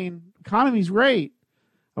Ukraine. Economy's great.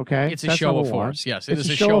 Okay. It's a show of force. Yes, it is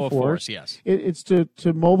a show of force. Yes. It's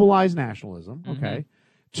to mobilize nationalism. Okay.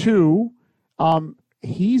 Two,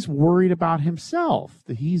 he's worried about himself,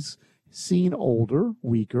 that he's seen older,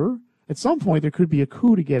 weaker. At some point, there could be a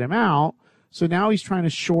coup to get him out. So now he's trying to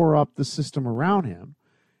shore up the system around him.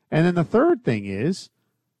 And then the third thing is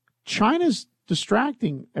China's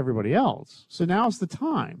distracting everybody else. So now's the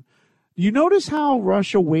time. You notice how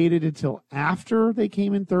Russia waited until after they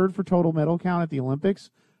came in third for total medal count at the Olympics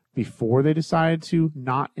before they decided to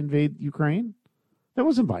not invade Ukraine? That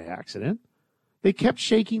wasn't by accident. They kept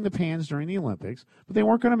shaking the pans during the Olympics, but they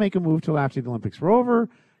weren't going to make a move till after the Olympics were over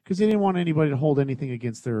because they didn't want anybody to hold anything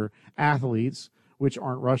against their athletes, which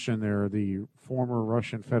aren't Russian. They're the former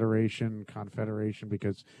Russian Confederation,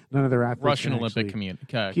 because none of their athletes Russian Olympic Committee.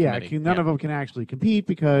 None of them can actually compete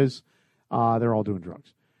because they're all doing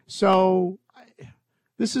drugs. So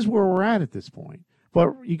this is where we're at this point.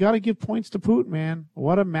 But you got to give points to Putin, man.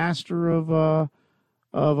 What a master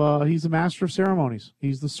he's the master of ceremonies.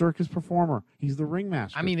 He's the circus performer. He's the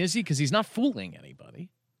ringmaster. I mean, is he? Because he's not fooling anybody.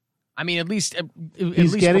 I mean, at least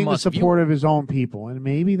he's getting the support of his own people, and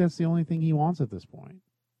maybe that's the only thing he wants at this point.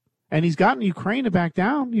 And he's gotten Ukraine to back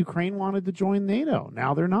down. Ukraine wanted to join NATO.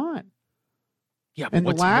 Now they're not. Yeah, and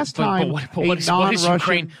the last time,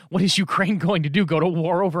 what is Ukraine going to do? Go to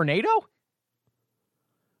war over NATO?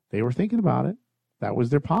 They were thinking about it. That was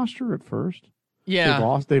their posture at first.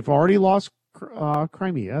 Yeah, they've already lost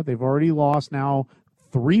Crimea. They've already lost now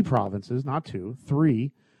 3 provinces, not 2,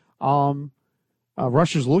 3.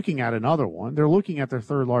 Russia's looking at another one. They're looking at their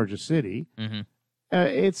third largest city. Mm-hmm.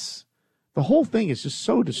 It's the whole thing is just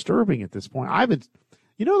so disturbing at this point.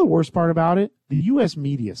 The worst part about it? The U.S.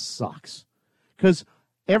 media sucks because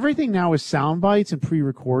everything now is sound bites and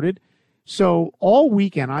pre-recorded. So all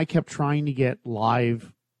weekend I kept trying to get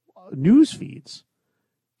live news feeds.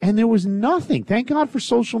 And there was nothing. Thank God for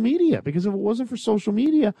social media, because if it wasn't for social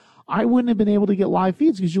media, I wouldn't have been able to get live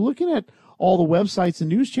feeds, because you're looking at all the websites and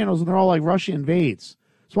news channels, and they're all like Russia invades.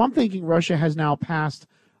 So I'm thinking Russia has now passed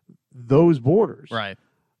those borders. Right.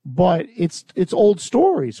 But it's old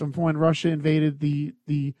stories from when Russia invaded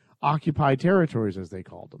the occupied territories, as they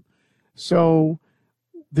called them. So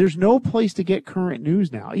there's no place to get current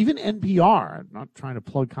news now. Even NPR, I'm not trying to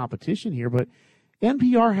plug competition here, but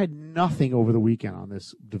NPR had nothing over the weekend on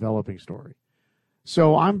this developing story.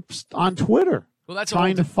 So I'm on Twitter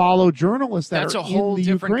trying to follow journalists that are in the Ukraine. That's a whole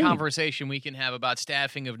different conversation we can have about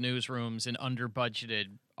staffing of newsrooms and under-budgeted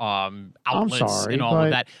outlets and all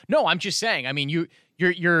of that. No, I'm just saying. I mean,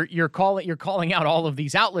 you're calling out all of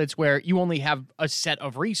these outlets where you only have a set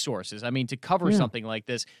of resources. I mean, to cover something like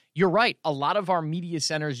this, you're right. A lot of our media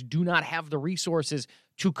centers do not have the resources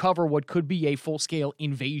to cover what could be a full-scale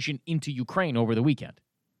invasion into Ukraine over the weekend.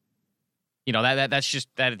 That's just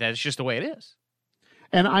the way it is.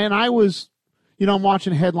 And I was, I'm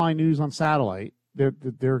watching headline news on satellite,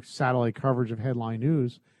 their satellite coverage of headline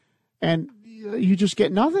news, and you just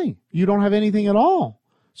get nothing. You don't have anything at all.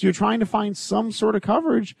 So you're trying to find some sort of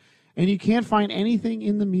coverage, and you can't find anything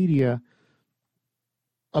in the media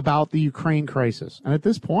about the Ukraine crisis. And at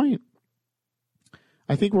this point,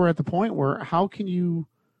 I think we're at the point where how can you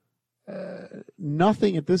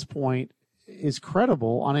nothing at this point is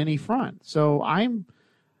credible on any front. So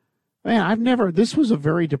this was a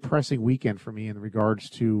very depressing weekend for me in regards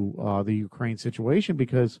to the Ukraine situation,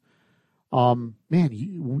 because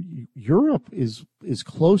Europe is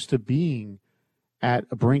close to being at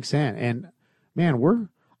a brink's end. And man,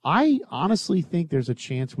 I honestly think there's a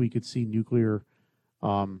chance we could see nuclear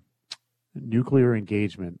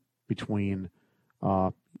engagement between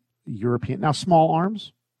European, now small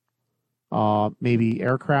arms. maybe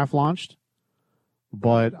aircraft launched.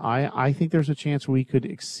 But I think there's a chance we could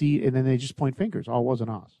exceed, and then they just point fingers. Oh, it wasn't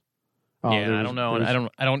us. Yeah, I don't know.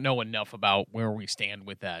 I don't know enough about where we stand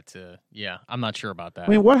with that. Yeah, I'm not sure about that.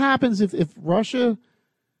 I mean, what happens if Russia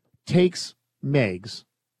takes MiGs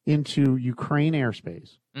into Ukraine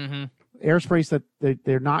airspace, airspace that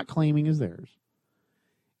they're not claiming is theirs,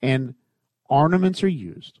 and armaments are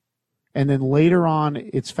used, and then later on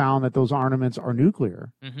it's found that those armaments are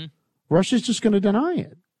nuclear? Russia's just going to deny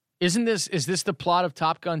it. Is this the plot of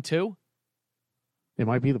Top Gun 2? It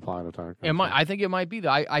might be the plot of Top Gun. I think it might be.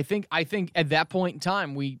 I think at that point in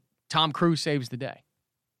time, Tom Cruise saves the day.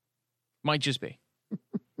 Might just be.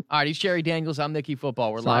 All right, he's Jerry Daniels. I'm Nicky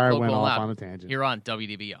Football. We're live, local, and loud. On a tangent. Here on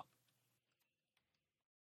WDBO.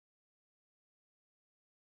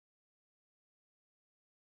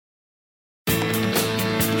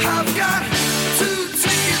 I've got 2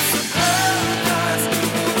 tickets to paradise.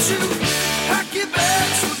 Won't you pack your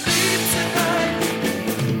bags with me tonight?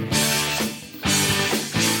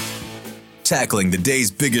 Tackling the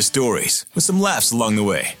day's biggest stories with some laughs along the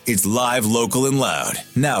way. It's live, local, and loud.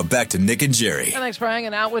 Now back to Nick and Jerry. And thanks for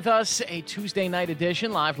hanging out with us. A Tuesday night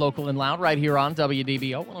edition, live, local, and loud, right here on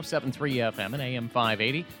WDBO 107.3 FM and AM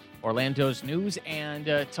 580. Orlando's news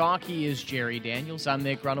and talk. He is Jerry Daniels. I'm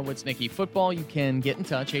Nick Grunowitz, Nicky Football. You can get in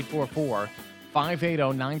touch,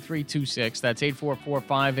 844-580-9326. That's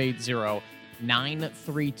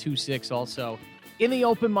 844-580-9326. Also, in the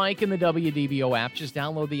open mic in the WDBO app. Just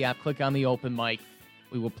download the app, click on the open mic.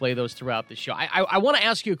 We will play those throughout the show. I want to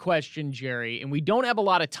ask you a question, Jerry, and we don't have a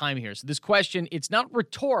lot of time here. So this question, it's not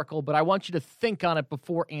rhetorical, but I want you to think on it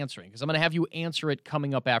before answering, because I'm going to have you answer it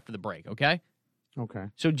coming up after the break, okay? Okay.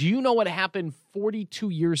 So do you know what happened 42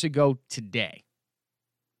 years ago today?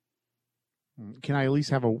 Can I at least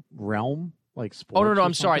have a realm? Like sports? Oh, no,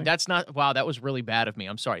 I'm sorry. That's not, wow, that was really bad of me.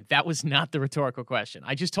 I'm sorry. That was not the rhetorical question.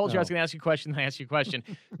 I just told you I was going to ask you a question, and I asked you a question.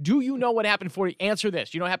 Do you know what happened answer this.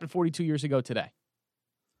 Do you know what happened 42 years ago today?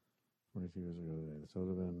 42 years ago today. So it would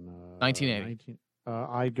have been 1980.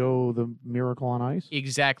 I'd go the Miracle on Ice.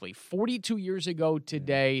 Exactly. 42 years ago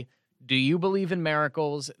today, do you believe in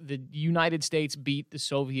miracles? The United States beat the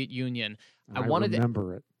Soviet Union. I wanted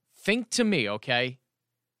remember it. Think to me, okay?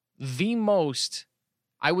 The most,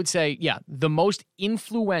 I would say, the most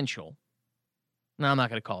influential. No, I'm not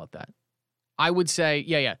going to call it that. I would say,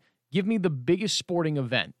 give me the biggest sporting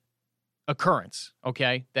occurrence,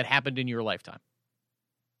 okay, that happened in your lifetime.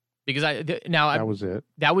 Because that was it.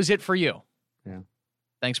 That was it for you. Yeah.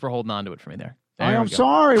 Thanks for holding on to it for me there. I'm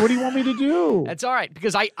sorry. What do you want me to do? That's all right,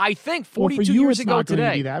 because I think 42 for you, years it's ago not going today.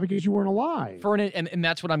 to be that because you weren't alive. And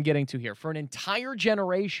that's what I'm getting to here. For an entire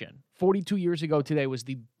generation, 42 years ago today was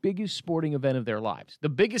the biggest sporting event of their lives, the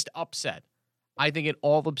biggest upset, I think, in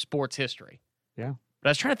all of sports history. Yeah. But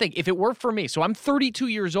I was trying to think, if it were for me, so I'm 32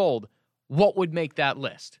 years old, what would make that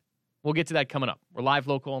list? We'll get to that coming up. We're live,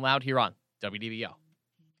 local, and loud here on WDBO.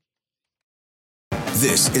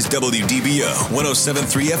 This is WDBO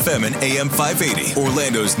 107.3 FM and AM 580,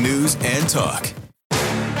 Orlando's news and talk.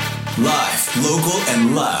 Live, local,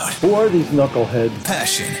 and loud. Who are these knuckleheads?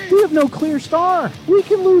 Passion. We have no clear star. We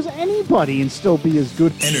can lose anybody and still be as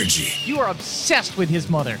good. Energy. You are obsessed with his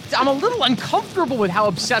mother. I'm a little uncomfortable with how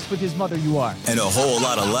obsessed with his mother you are. And a whole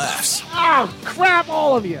lot of laughs. Oh, crap,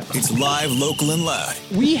 all of you. It's live, local, and loud.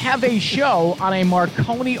 We have a show on a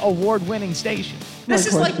Marconi award-winning station. This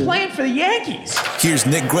is like playing for the Yankees. Here's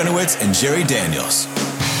Nick Grunowitz and Jerry Daniels.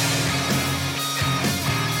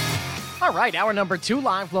 All right, hour number 2,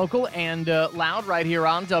 live, local, and loud right here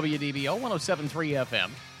on WDBO 107.3 FM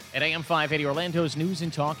at AM 580, Orlando's news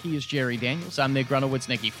and talk. He is Jerry Daniels. I'm Nick Grunowitz,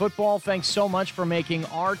 Nicky Football. Thanks so much for making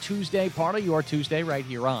our Tuesday part of your Tuesday right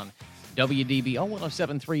here on WDBO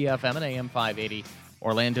 107.3 FM and AM 580,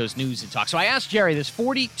 Orlando's news and talk. So I asked Jerry this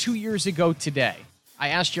 42 years ago today. I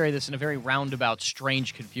asked Jerry this in a very roundabout,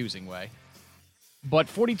 strange, confusing way. But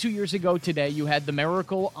 42 years ago today, you had the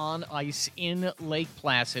Miracle on Ice in Lake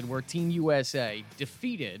Placid, where Team USA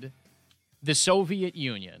defeated the Soviet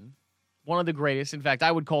Union, one of the greatest. In fact,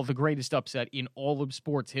 I would call it the greatest upset in all of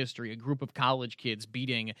sports history, a group of college kids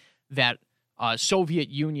beating that Soviet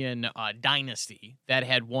Union dynasty that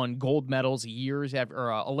had won gold medals years after,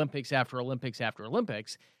 or Olympics after Olympics after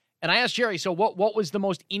Olympics. And I asked Jerry, so what was the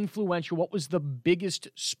most influential, what was the biggest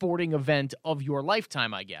sporting event of your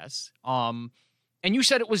lifetime, I guess? And you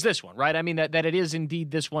said it was this one, right? I mean, that it is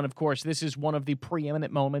indeed this one, of course. This is one of the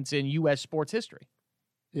preeminent moments in U.S. sports history.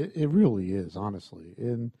 It really is, honestly.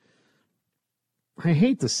 And I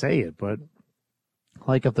hate to say it, but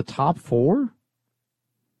like of the top 4,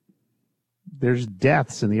 there's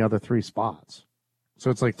deaths in the other 3 spots.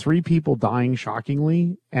 So it's like 3 people dying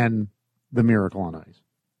shockingly, and the Miracle on Ice.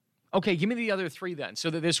 Okay, give me the other three then. So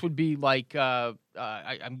that this would be like, go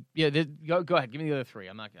ahead. Give me the other three.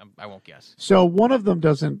 I won't guess. So one of them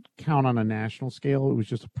doesn't count on a national scale. It was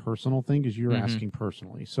just a personal thing because you're asking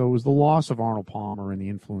personally. So it was the loss of Arnold Palmer and the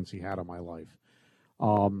influence he had on my life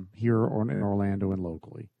here in Orlando and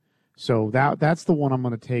locally. So that's the one I'm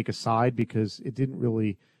going to take aside because it didn't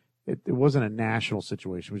really, it wasn't a national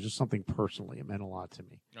situation. It was just something personally. It meant a lot to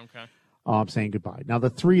me. Okay. Saying goodbye. Now,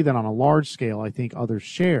 the three that on a large scale I think others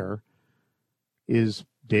share is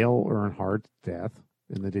Dale Earnhardt's death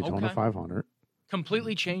in the Daytona 500.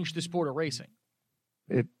 Completely changed the sport of racing.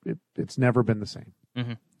 It's never been the same.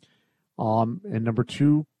 And number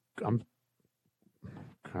two,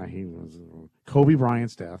 Kobe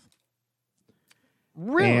Bryant's death.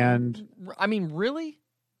 Really? And I mean, really?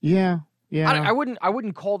 Yeah. I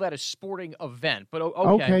wouldn't call that a sporting event, but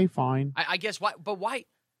okay. Okay, fine. I guess why? But why?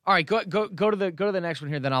 All right, go to the next one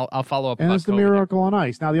here. Then I'll follow up. And about it's the Kobe Miracle on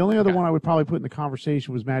Ice. Now, the only other one I would probably put in the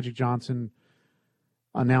conversation was Magic Johnson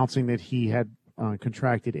announcing that he had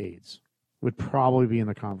contracted AIDS. Would probably be in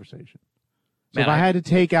the conversation. So Man, if I had to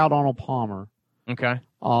take out Arnold Palmer, Okay.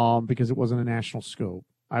 Because it wasn't a national scope,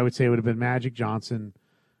 I would say it would have been Magic Johnson,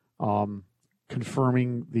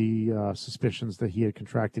 confirming the suspicions that he had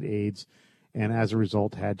contracted AIDS, and as a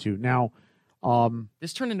result had to now.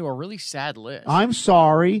 This turned into a really sad list. I'm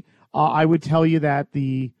sorry. I would tell you that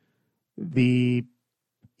the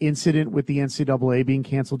incident with the NCAA being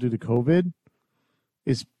canceled due to COVID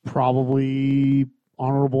is probably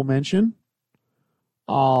honorable mention.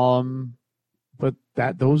 But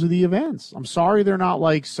those are the events. I'm sorry they're not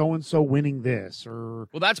like so and so winning this or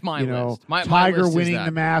that's my list. My Tiger list winning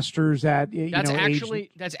the Masters at that's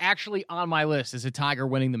actually on my list is a Tiger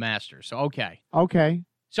winning the Masters. So okay. Okay.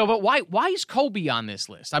 So, but why is Kobe on this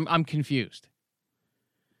list? I'm confused.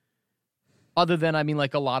 Other than, I mean,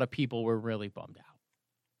 like a lot of people were really bummed out.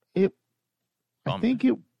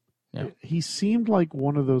 He seemed like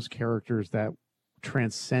one of those characters that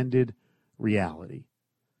transcended reality.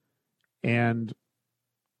 And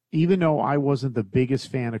even though I wasn't the biggest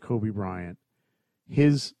fan of Kobe Bryant,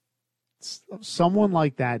 someone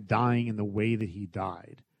like that dying in the way that he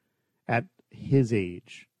died at his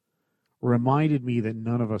age reminded me that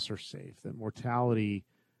none of us are safe, that mortality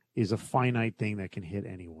is a finite thing that can hit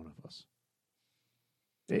any one of us.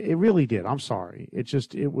 It really did. I'm sorry.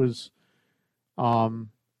 It was, in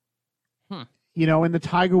the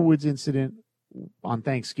Tiger Woods incident on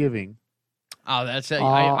Thanksgiving. Oh, that's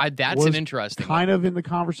an interesting kind of in the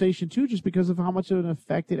conversation too, just because of how much of an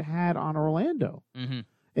effect it had on Orlando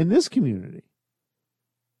in this community.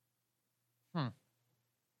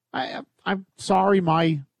 I'm sorry,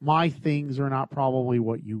 my things are not probably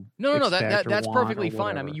what you No, expect that's or perfectly want or fine. I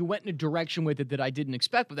whatever. mean, you went in a direction with it that I didn't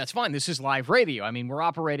expect, but that's fine. This is live radio. I mean, we're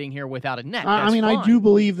operating here without a net. I That's fine. I do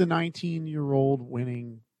believe the 19-year-old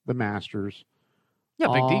winning the Masters, big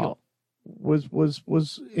deal,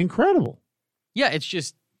 was incredible. Yeah, it's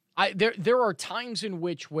just there are times in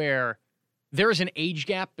which where there is an age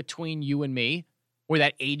gap between you and me, where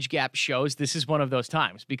that age gap shows. This is one of those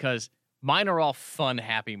times because mine are all fun,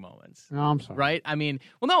 happy moments. No, I'm sorry. Right? I mean,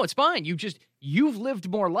 well, no, it's fine. You've lived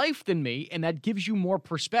more life than me, and that gives you more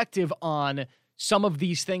perspective on some of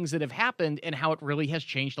these things that have happened and how it really has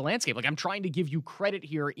changed the landscape. Like, I'm trying to give you credit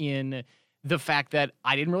here in the fact that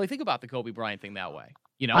I didn't really think about the Kobe Bryant thing that way.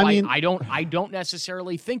 You know, I don't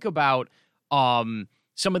necessarily think about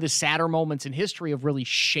some of the sadder moments in history of really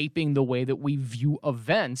shaping the way that we view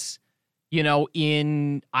events,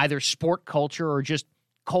 in either sport culture or just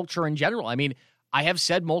culture in general. I mean, I have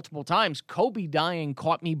said multiple times, Kobe dying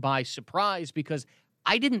caught me by surprise because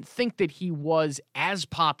I didn't think that he was as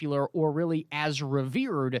popular or really as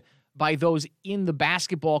revered by those in the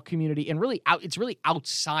basketball community, and really it's really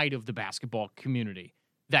outside of the basketball community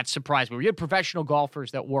that surprised me. We had professional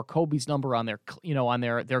golfers that wore Kobe's number on their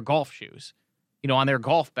their golf shoes, on their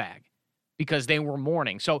golf bag because they were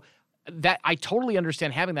mourning. So that I totally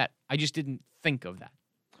understand having that. I just didn't think of that.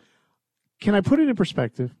 Can I put it in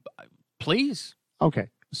perspective? Please. Okay.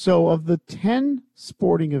 So of the 10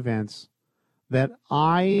 sporting events that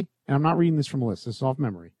and I'm not reading this from a list, this is off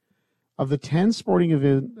memory, of the 10 sporting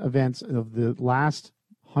events of the last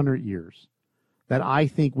 100 years that I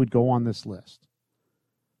think would go on this list,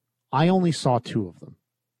 I only saw 2 of them.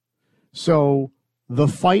 So the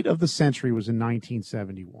fight of the century was in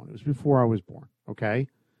 1971. It was before I was born, okay?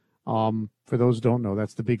 For those who don't know,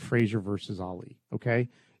 that's the big Frazier versus Ali, okay?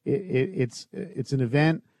 It's an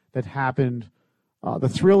event that happened, the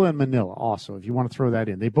Thrill in Manila also, if you want to throw that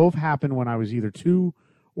in. They both happened when I was either 2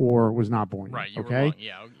 or was not born yet, right, you okay? were wrong.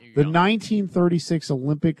 Yeah, the 1936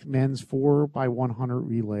 Olympic men's 4x100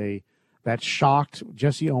 relay that shocked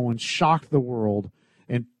Jesse Owens, shocked the world,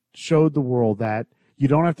 and showed the world that you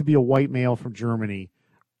don't have to be a white male from Germany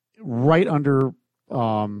right under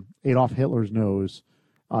Adolf Hitler's nose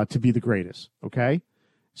to be the greatest, okay?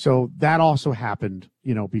 So that also happened,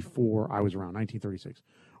 before I was around, 1936.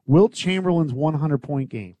 Wilt Chamberlain's 100-point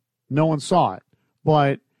game. No one saw it,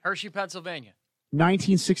 but Hershey, Pennsylvania.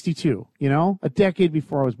 1962, a decade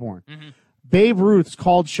before I was born. Mm-hmm. Babe Ruth's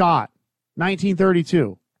called shot,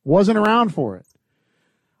 1932. Wasn't around for it.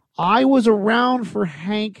 I was around for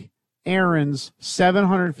Hank Aaron's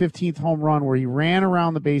 715th home run where he ran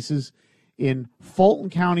around the bases in Fulton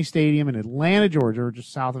County Stadium in Atlanta, Georgia, or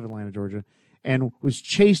just south of Atlanta, Georgia, and was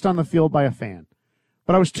chased on the field by a fan.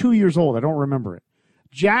 But I was 2 years old. I don't remember it.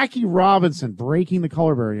 Jackie Robinson breaking the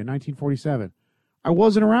color barrier in 1947. I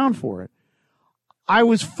wasn't around for it. I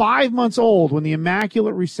was 5 months old when the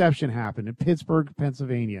Immaculate Reception happened in Pittsburgh,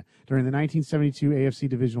 Pennsylvania during the 1972 AFC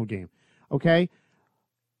divisional game. Okay?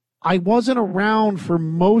 I wasn't around for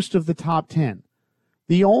most of the top 10.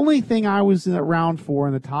 The only thing I was around for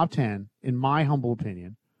in the top 10, in my humble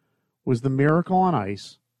opinion, was the Miracle on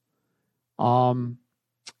Ice, and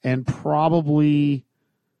probably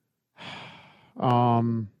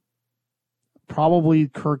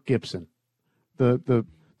Kirk Gibson, the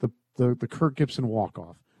Kirk Gibson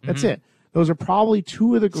walk-off. That's it. Those are probably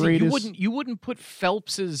two of the greatest. See, you wouldn't put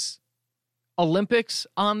Phelps's Olympics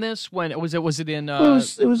on this when was it in?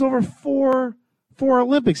 It was over four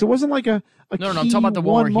Olympics. It wasn't like a no. I'm talking about the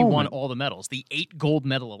one where he won moment. all the medals, the 8 gold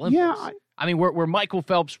medal Olympics. Yeah, I mean where Michael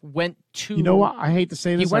Phelps went to. You know what? I hate to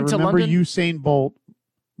say this. He went I remember to London? Usain Bolt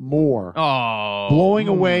more. Oh, blowing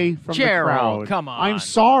away from Gerald, the crowd. Come on. I'm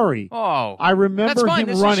sorry. Oh, I remember that's fine. him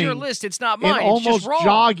This running is your list. It's not mine. and It's almost just wrong.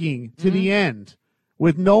 jogging to the end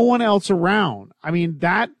with no one else around. I mean,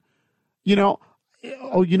 that,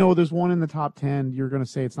 there's one in the top 10. You're going to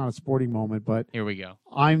say it's not a sporting moment, but Here we go.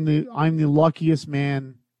 I'm the luckiest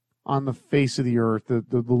man on the face of the earth, the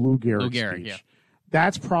Lou Gehrig speech. Yeah.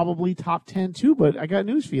 That's probably top 10 too, but I got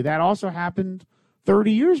news for you. That also happened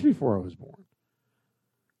 30 years before I was born.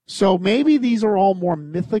 So maybe these are all more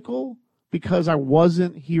mythical because I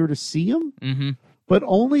wasn't here to see them, but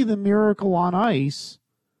only the Miracle on Ice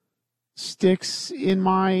sticks in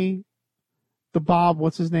the Bob,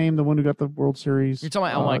 what's his name? The one who got the World Series. You're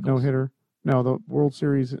talking about Al Michaels. No-hitter. No, the World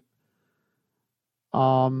Series.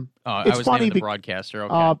 I It's was funny naming the broadcaster.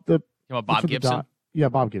 Okay. the You know, Bob for the Gibson. Yeah,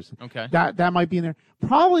 Bob Gibson. Okay. That might be in there.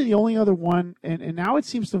 Probably the only other one, and now it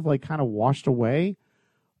seems to have like kind of washed away,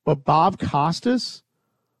 but Bob Costas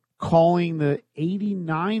calling the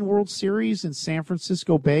 89 World Series in San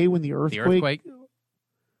Francisco Bay when the earthquake.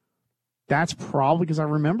 That's probably because I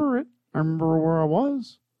remember it. I remember where I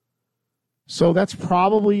was. So that's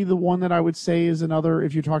probably the one that I would say is another,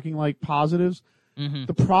 if you're talking like positives.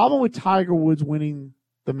 The problem with Tiger Woods winning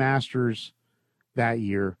the Masters that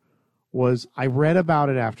year was I read about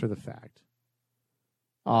it after the fact.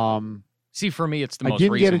 See, for me, it's the I most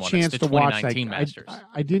didn't get a recent one. chance It's the to watch that. 2019 Masters.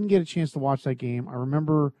 I didn't get a chance to watch that game. I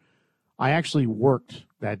remember I actually worked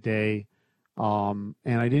that day, and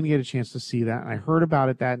I didn't get a chance to see that. And I heard about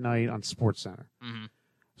it that night on SportsCenter.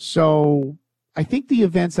 So I think the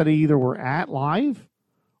events that I either were at live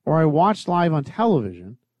or I watched live on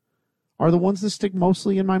television are the ones that stick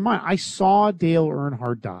mostly in my mind. I saw Dale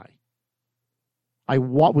Earnhardt die. I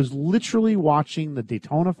was literally watching the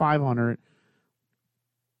Daytona 500.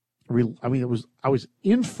 I was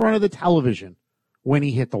in front of the television when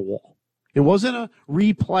he hit the wall. It wasn't a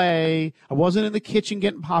replay. I wasn't in the kitchen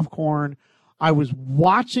getting popcorn. I was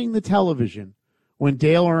watching the television when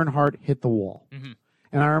Dale Earnhardt hit the wall.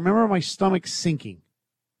 And I remember my stomach sinking.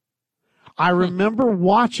 I remember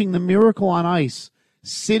watching the Miracle on Ice,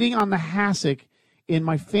 sitting on the hassock in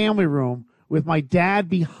my family room with my dad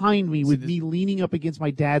behind me, with me leaning up against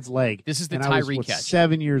my dad's leg. This is the and Tyree I was, catch.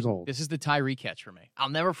 7 years old. This is the Tyree catch for me. I'll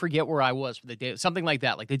never forget where I was for the day, something like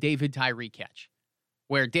that, like the David Tyree catch,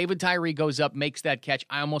 where David Tyree goes up, makes that catch.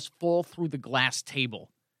 I almost fall through the glass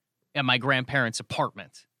table at my grandparents'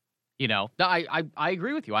 apartment. I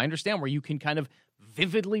agree with you. I understand where you can kind of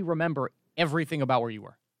vividly remember everything about where you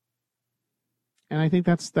were. And I think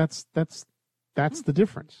that's the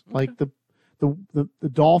difference. Okay. Like the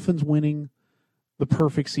Dolphins winning the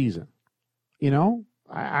perfect season.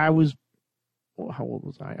 I was, how old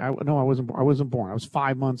was I? I wasn't born. I was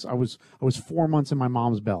 5 months. I was 4 months in my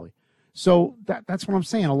mom's belly. So that's what I'm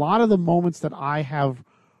saying. A lot of the moments that I have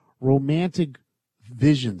romantic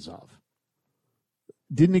visions of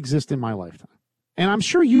didn't exist in my lifetime. And I'm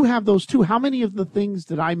sure you have those too. How many of the things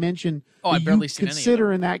that I mentioned I barely seen consider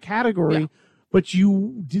any of in that category but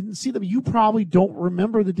you didn't see them. You probably don't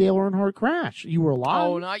remember the Dale Earnhardt crash. You were alive.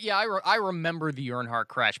 Oh, I remember the Earnhardt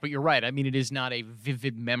crash, but you're right. I mean, it is not a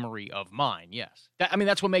vivid memory of mine. Yes,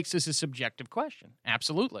 that's what makes this a subjective question.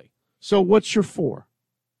 Absolutely. So what's your 4?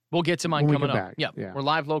 We'll get to mine When we coming come up. back. Yep. Yeah. We're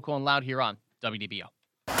live, local, and loud here on WDBO.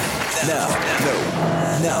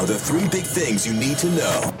 Now, the 3 big things you need to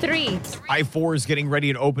know. 3. I-4 is getting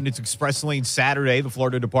ready to open its express lane Saturday. The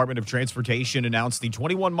Florida Department of Transportation announced the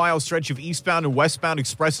 21-mile stretch of eastbound and westbound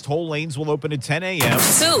express toll lanes will open at 10 a.m. 2.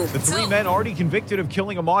 The 3 men already convicted of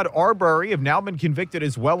killing Ahmaud Arbery have now been convicted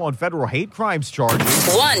as well on federal hate crimes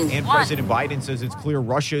charges. 1. And President Biden says it's clear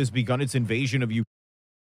Russia has begun its invasion of Ukraine.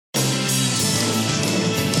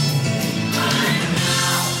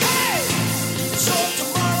 So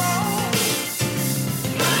tomorrow,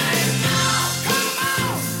 right now, come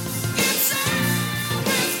on, it's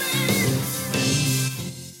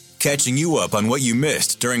everything. Catching you up on what you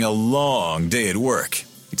missed during a long day at work.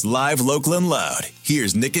 It's live, local, and loud.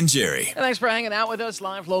 Here's Nick and Jerry. And thanks for hanging out with us,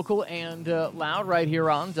 live, local, and loud, right here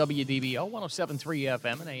on WDBO 107.3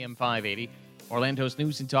 FM and AM 580. Orlando's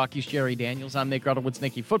News and Talk. He's Jerry Daniels. I'm Nick Rutherwood's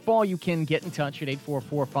Nicky Football. You can get in touch at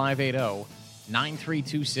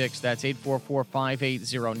 844-580-9326. That's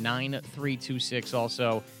 844-580-9326.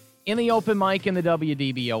 Also, in the open mic in the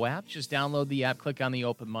WDBO app. Just download the app, click on the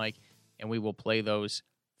open mic, and we will play those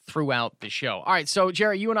throughout the show. All right, so,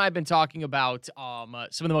 Jerry, you and I have been talking about some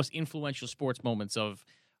of the most influential sports moments of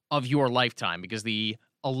your lifetime because the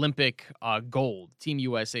Olympic gold, Team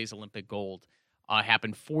USA's Olympic gold,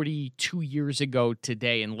 happened 42 years ago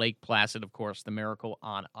today in Lake Placid, of course, the Miracle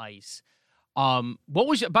on Ice. What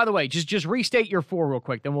was, by the way, just restate your 4 real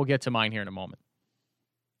quick, then we'll get to mine here in a moment.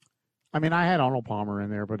 I mean, I had Arnold Palmer in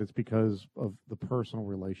there, but it's because of the personal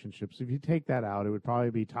relationships. If you take that out, it would probably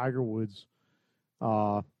be Tiger Woods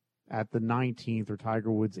at the 19th or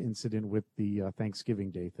Tiger Woods incident with the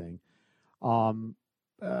Thanksgiving Day thing. Dale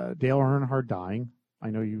Earnhardt dying. I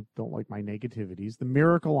know you don't like my negativities. The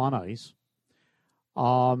Miracle on Ice.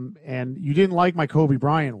 And you didn't like my Kobe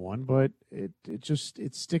Bryant one, but it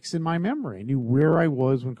sticks in my memory. I knew where I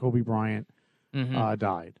was when Kobe Bryant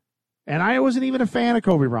died. And I wasn't even a fan of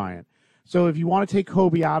Kobe Bryant. So if you want to take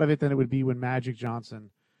Kobe out of it, then it would be when Magic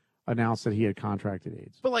Johnson announced that he had contracted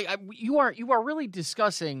AIDS. But you are really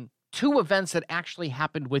discussing 2 events that actually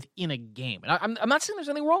happened within a game. And I'm not saying there's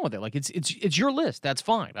anything wrong with it. Like it's your list. That's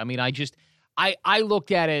fine. I mean, I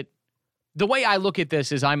looked at it. The way I look at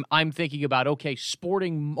this is I'm thinking about, okay,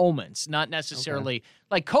 sporting moments, not necessarily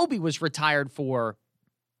like Kobe was retired for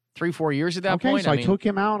 3-4 years at that point. So I took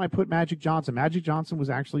him out and I put Magic Johnson. Magic Johnson was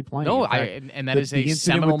actually playing. No, and that is a incident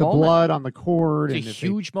seminal with the moment. blood on the court. It's a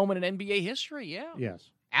huge moment in NBA history. Yeah.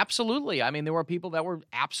 Yes. Absolutely. I mean, there were people that were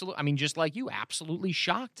just like you, absolutely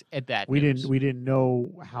shocked at that. We news. didn't know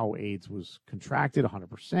how AIDS was contracted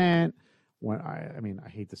 100%. When I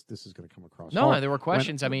hate this. This is going to come across. No, hard. there were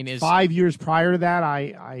questions. 5 years prior to that,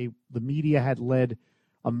 the media had led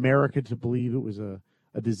America to believe it was a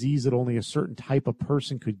disease that only a certain type of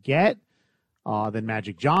person could get. Then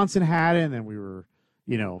Magic Johnson had it, and then we were,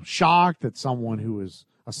 shocked that someone who was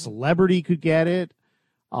a celebrity could get it.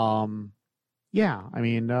 That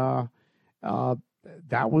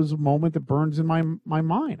was a moment that burns in my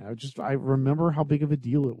mind. I remember how big of a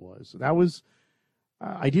deal it was. That was.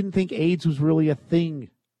 I didn't think AIDS was really a thing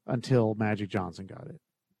until Magic Johnson got it,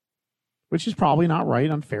 which is probably not right,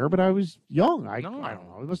 unfair, but I was young. I don't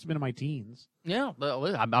know. It must have been in my teens. Yeah,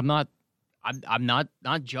 but I'm not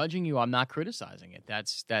judging you. I'm not criticizing it.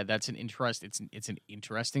 That's an interest. It's an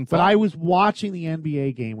interesting thought. But I was watching the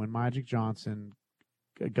NBA game when Magic Johnson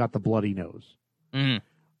got the bloody nose. Mm-hmm.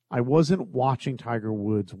 I wasn't watching Tiger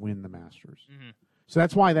Woods win the Masters. Mm-hmm. So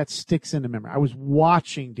that's why that sticks into memory. I was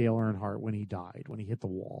watching Dale Earnhardt when he died, when he hit the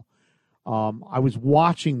wall. I was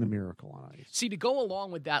watching the Miracle on Ice. See, to go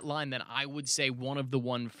along with that line, then I would say one of the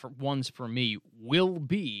ones for me will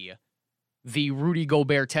be the Rudy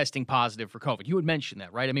Gobert testing positive for COVID. You had mentioned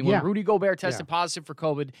that, right? I mean, when Rudy Gobert tested positive for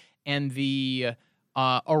COVID and the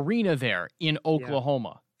arena there in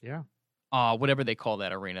Oklahoma. Yeah. Whatever they call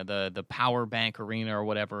that arena, the Power Bank Arena or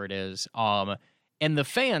whatever it is. And the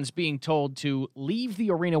fans being told to leave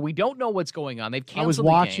the arena. We don't know what's going on. They've canceled the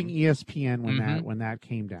game. I was watching ESPN when that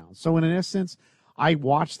came down. So in an instance, I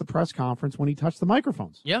watched the press conference when he touched the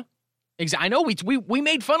microphones. Yeah. Exactly. I know we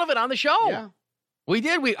made fun of it on the show. Yeah. We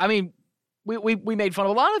did. We made fun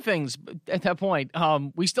of a lot of things at that point.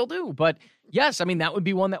 We still do. But yes, I mean, that would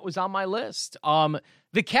be one that was on my list.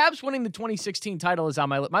 The Cavs winning the 2016 title is on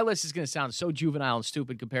my list. My list is going to sound so juvenile and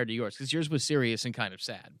stupid compared to yours because yours was serious and kind of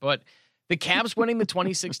sad. But the Cavs winning the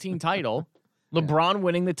 2016 title, LeBron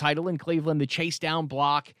winning the title in Cleveland, the chase down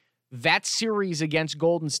block, that series against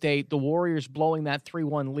Golden State, the Warriors blowing that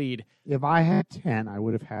 3-1 lead. If I had 10, I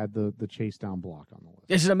would have had the chase down block on the list.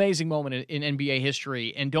 This is an amazing moment in NBA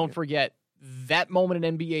history. And don't forget, that moment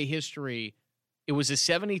in NBA history, it was a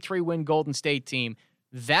 73-win Golden State team.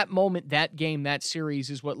 That moment, that game, that series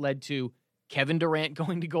is what led to Kevin Durant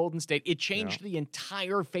going to Golden State. It changed the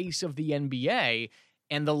entire face of the NBA,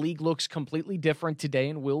 and the league looks completely different today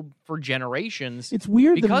and will for generations. It's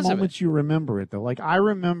weird the because of moments you remember it, though. Like, I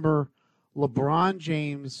remember LeBron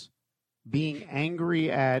James being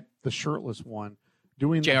angry at the shirtless one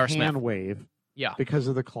doing the J.R. hand Smith. wave Yeah. because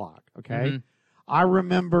of the clock, okay? Mhm. I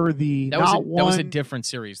remember the That was a different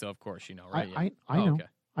series, though, of course, you know, right? I know. Okay.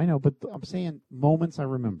 I know, but I'm saying moments I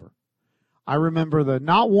remember. I remember the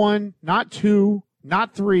not one, not two,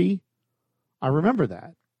 not three. I remember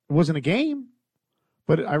that. It wasn't a game,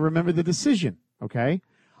 but I remember the decision, okay?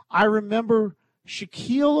 I remember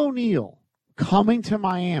Shaquille O'Neal coming to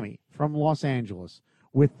Miami from Los Angeles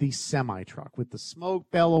with the semi-truck, with the smoke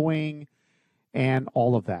bellowing and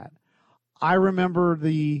all of that. I remember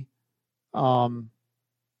the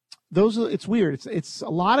it's weird. It's a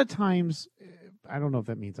lot of times, I don't know if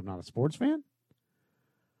that means I'm not a sports fan,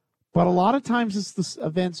 but a lot of times it's the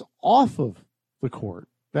events off of the court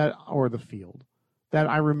or the field that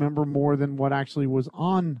I remember more than what actually was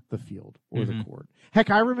on the field or the court. Heck,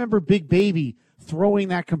 I remember Big Baby throwing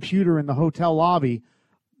that computer in the hotel lobby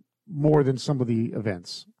more than some of the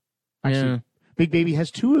events. Actually, Big Baby has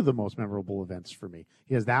two of the most memorable events for me.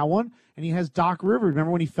 He has that one, and he has Doc Rivers.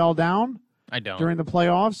 Remember when he fell down? I don't. During the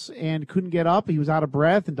playoffs and couldn't get up. He was out of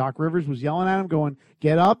breath, and Doc Rivers was yelling at him, going,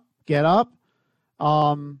 "Get up, get up."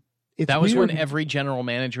 That was weird. when every general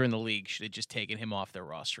manager in the league should have just taken him off their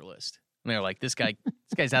roster list. And they're like, this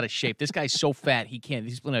guy's out of shape. This guy's so fat he can't.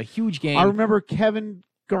 He's playing a huge game. I remember Kevin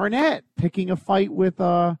Garnett picking a fight with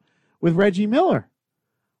Reggie Miller.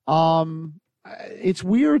 It's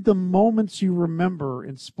weird the moments you remember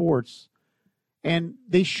in sports, and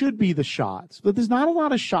they should be the shots, but there's not a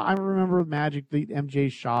lot of shot. I remember Magic, the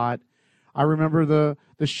MJ shot. I remember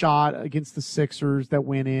the shot against the Sixers that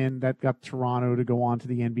went in that got Toronto to go on to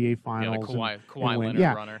the NBA Finals. Yeah, the Kawhi win.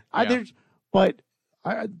 Leonard runner.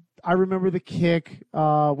 I remember the kick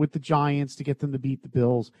with the Giants to get them to beat the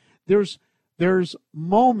Bills. There's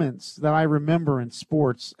moments that I remember in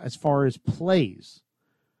sports as far as plays,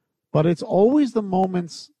 but it's always the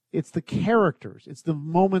moments. It's the characters. It's the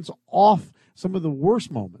moments off, some of the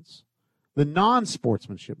worst moments, the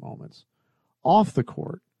non-sportsmanship moments off the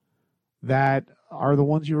court that are the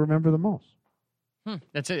ones you remember the most.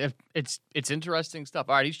 That's it. It's interesting stuff.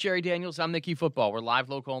 All right, he's Jerry Daniels. I'm Nicky Football. We're live,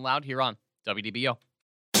 local, and loud here on WDBO.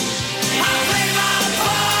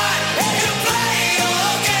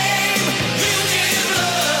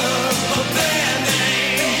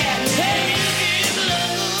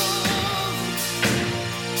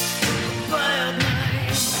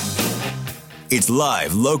 It's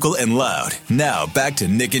live, local, and loud. Now back to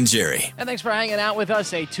Nick and Jerry. And thanks for hanging out with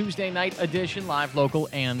us. A Tuesday night edition, live, local,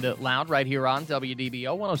 and loud, right here on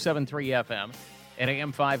WDBO 107.3 FM at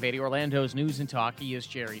AM 580. Orlando's News and Talk. He is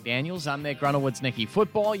Jerry Daniels. I'm Nick Grunowitz, Nicky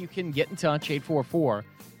Football. You can get in touch,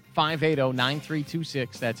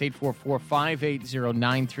 844-580-9326. That's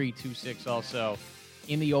 844-580-9326. Also,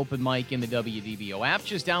 in the open mic in the WDBO app.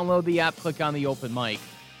 Just download the app, click on the open mic.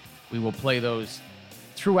 We will play those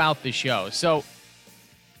throughout the show. So,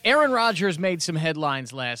 Aaron Rodgers made some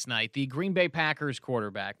headlines last night. The Green Bay Packers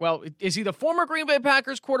quarterback. Well, is he the former Green Bay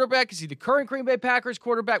Packers quarterback? Is he the current Green Bay Packers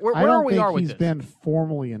quarterback? Where are we with this? He's been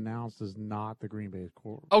formally announced as not the Green Bay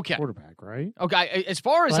quarterback, right? Okay, as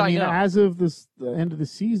far as I know. As of the end of the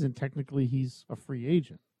season, technically he's a free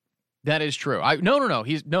agent. That is true. No.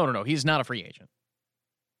 He's not a free agent.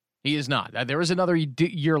 He is not. There is another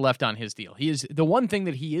year left on his deal. He is the one thing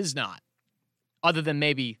that he is not, other than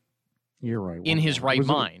maybe you're right. In his right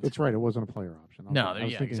mind. That's right. It wasn't a player option.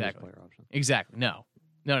 Exactly. Exactly. No.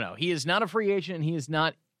 He is not a free agent, and he is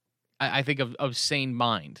not, I think, of sane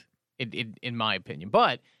mind, in my opinion.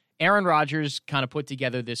 But Aaron Rodgers kind of put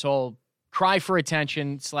together this whole cry for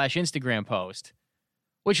attention / Instagram post,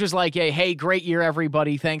 which was like, hey, great year,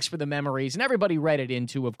 everybody. Thanks for the memories. And everybody read it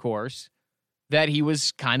into, of course, that he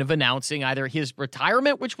was kind of announcing either his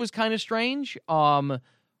retirement, which was kind of strange,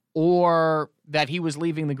 or that he was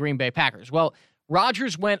leaving the Green Bay Packers. Well,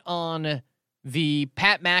 Rodgers went on the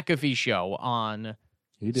Pat McAfee show on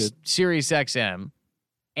Sirius XM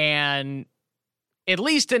and at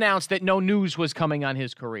least announced that no news was coming on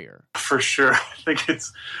his career. For sure. I think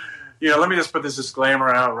it's, let me just put this disclaimer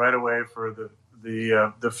out right away for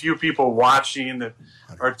the few people watching that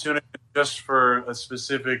are tuning in just for a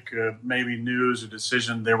specific maybe news or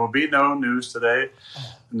decision. There will be no news today.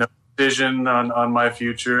 decision on my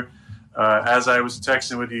future. As I was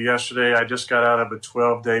texting with you yesterday, I just got out of a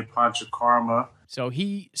 12-day Panchakarma. So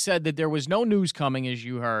he said that there was no news coming, as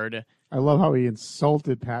you heard. I love how he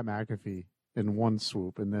insulted Pat McAfee in one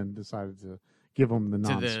swoop and then decided to give him the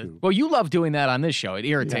non-swoop. Well, you love doing that on this show. It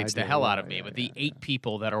irritates Yeah, I the do. hell Yeah, out of me. yeah, But yeah, the 8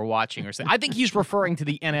 people that are watching are saying, I think he's referring to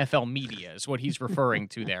the NFL media is what he's referring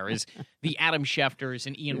to there, is the Adam Schefters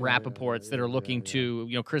and Ian Rappaports that are looking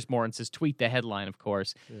to, Chris Morin says, tweet the headline, of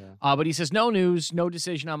course. Yeah. But he says, no news, no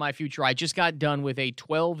decision on my future. I just got done with a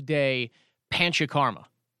 12-day Panchakarma.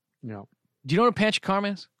 No. Do you know what a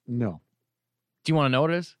Panchakarma is? No. Do you want to know what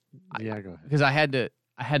it is? Yeah, go ahead. Because I had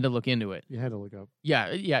to look into it. You had to look up. Yeah,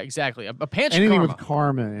 exactly. A Panchakarma. Anything with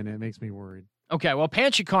karma in it makes me worried. Okay, well,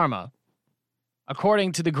 Panchakarma,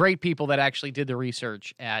 according to the great people that actually did the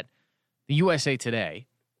research at the USA Today,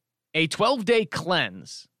 a 12-day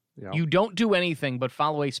cleanse. Yep. You don't do anything but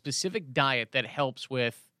follow a specific diet that helps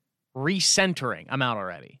with recentering. I'm out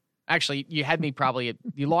already. Actually, you had me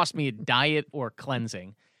you lost me at diet or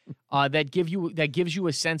cleansing. That gives you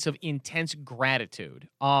a sense of intense gratitude.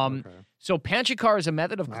 Okay. So Panchakarma is a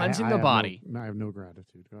method of cleansing the body. I have no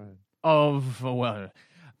gratitude. Go ahead.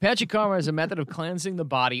 Panchakarma is a method of cleansing the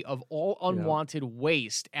body of all unwanted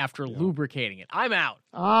waste after lubricating it. I'm out.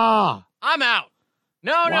 I'm out.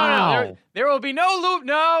 No. Wow. There will be no lube.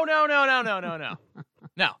 No.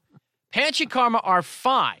 No. Panchakarma are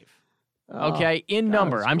 5. Okay, in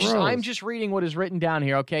number. I'm just reading what is written down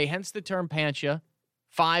here. Okay, hence the term Pancha.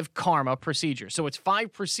 5 karma procedures. So it's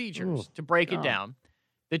 5 procedures to break it down.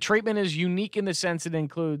 The treatment is unique in the sense it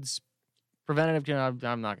includes preventative.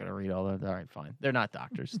 I'm not going to read all that. All right, fine. They're not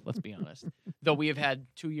doctors. Let's be honest. Though we have had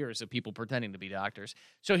 2 years of people pretending to be doctors.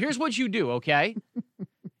 So here's what you do, okay?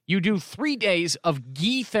 You do 3 days of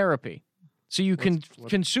ghee therapy. So you can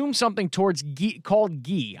consume something towards ghee, called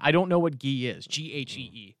ghee. I don't know what ghee is.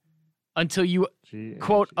 Ghee. Until you,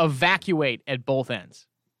 quote, evacuate at both ends.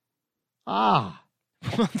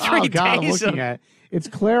 3 God, days I'm looking at it. It's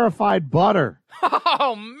clarified butter.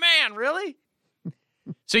 Oh, man, really?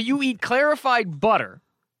 So you eat clarified butter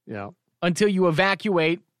until you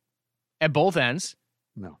evacuate at both ends.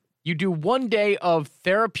 No. You do 1 day of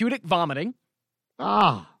therapeutic vomiting.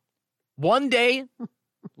 1 day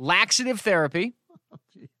laxative therapy.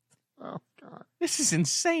 Oh, God. This is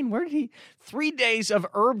insane. 3 days of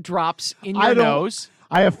herb drops in your nose.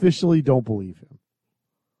 I officially don't believe him.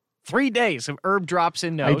 3 days of herb drops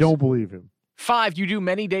in nose. I don't believe him. 5, you do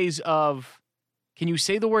many days of, can you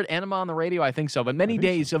say the word enema on the radio? I think so, but many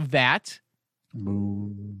days of that.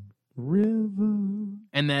 Moon River.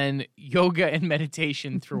 And then yoga and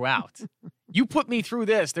meditation throughout. You put me through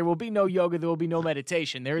this. There will be no yoga. There will be no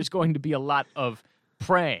meditation. There is going to be a lot of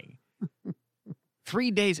praying.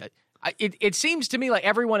 3 days. It seems to me like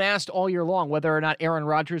everyone asked all year long whether or not Aaron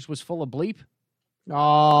Rodgers was full of bleep.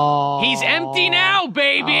 Oh. He's empty now,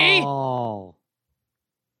 baby. Oh.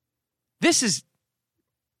 This is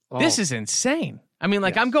insane. I mean,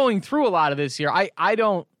 like, I'm going through a lot of this here. I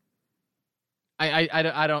don't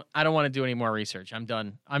want to do any more research. I'm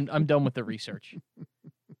done. I'm done with the research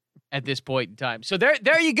at this point in time. So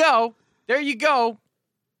there you go. There you go.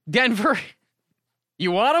 Denver.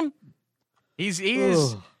 You want him? He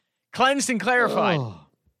is cleansed and clarified.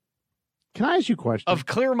 Can I ask you a question? Of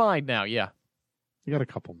clear mind now, yeah. You got a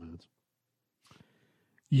couple minutes.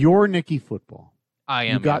 You're Nicky Football. I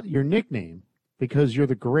am. You got your nickname because you're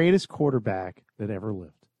the greatest quarterback that ever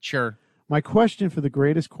lived. Sure. My question for the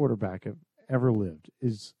greatest quarterback ever lived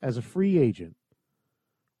is, as a free agent,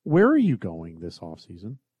 where are you going this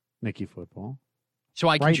offseason, Nicky Football? So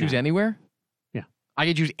I can choose anywhere? Yeah. I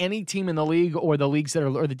can choose any team in the league or the leagues that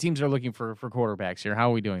are, or the teams that are looking for quarterbacks here.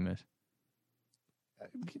 How are we doing this?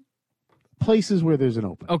 Places where there's an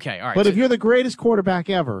open. Okay, all right. But if you're the greatest quarterback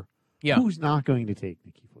ever, yeah, who's not going to take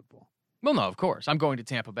Nicky Football? Well, no, of course. I'm going to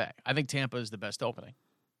Tampa Bay. I think Tampa is the best opening.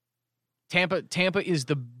 Tampa is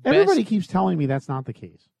the best. Everybody keeps telling me that's not the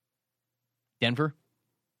case. Denver?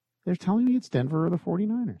 They're telling me it's Denver or the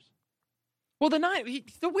 49ers. Well, the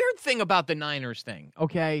weird thing about the Niners thing,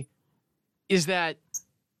 okay, is that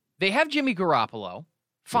they have Jimmy Garoppolo.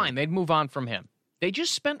 Fine, they'd move on from him. They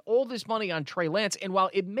just spent all this money on Trey Lance, and while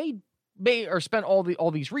it spent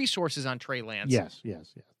all these resources on Trey Lance. Yes.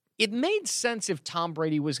 It made sense if Tom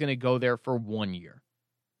Brady was going to go there for 1 year.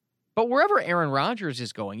 But wherever Aaron Rodgers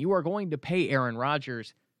is going, you are going to pay Aaron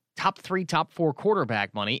Rodgers top 3, top 4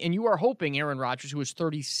 quarterback money, and you are hoping Aaron Rodgers, who is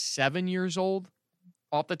 37 years old,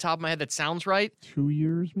 off the top of my head, that sounds right. 2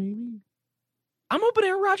 years, maybe? I'm hoping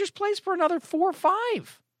Aaron Rodgers plays for another 4 or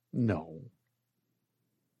 5. No.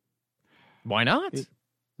 Why not?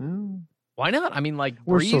 No. Why not? I mean, like,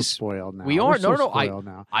 We're Breeze, so spoiled now. We are. We're so No. spoiled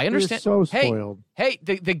now. I understand. We're so spoiled. Hey,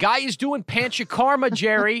 the guy is doing panchakarma,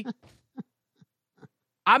 Jerry.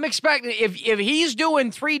 I'm expecting if he's doing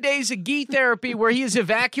 3 days of ghee therapy where he is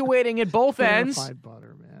evacuating at both ends, Clarified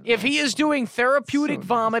butter, man. if he is doing therapeutic So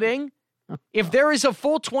vomiting, if there is a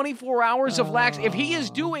full 24 hours of lax, if he is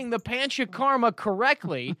doing the panchakarma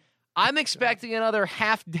correctly, I'm expecting another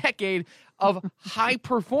half decade of high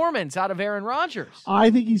performance out of Aaron Rodgers. I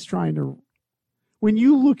think he's trying to. When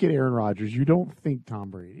you look at Aaron Rodgers, you don't think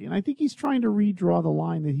Tom Brady, and I think he's trying to redraw the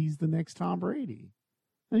line that he's the next Tom Brady,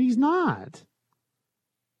 and he's not.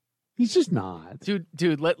 He's just not.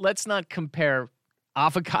 Dude, let's not compare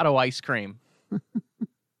avocado ice cream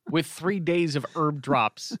with 3 days of herb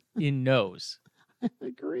drops in nose. I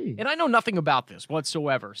agree. And I know nothing about this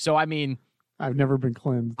whatsoever. So, I mean, I've never been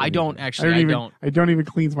cleansed. I don't actually. I don't even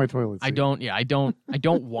cleanse my toilet seat. I don't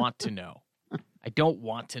want to know. I don't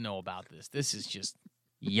want to know about this. This is just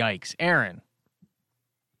yikes. Aaron,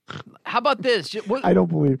 how about this? I don't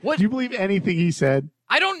believe. What? Do you believe anything he said?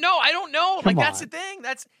 I don't know. Come That's on. the thing.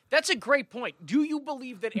 That's a great point. Do you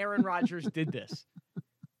believe that Aaron Rodgers did this?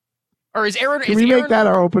 Or is Aaron? Can we make that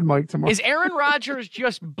our open mic tomorrow? Is Aaron Rodgers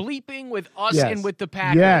just bleeping with us Yes. and with the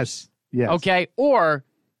Packers? Yes. Okay. Or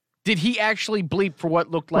did he actually bleep for what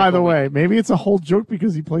looked like? By the way, maybe it's a whole joke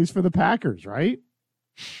because he plays for the Packers, right?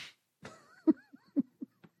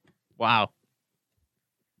 Wow.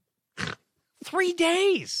 3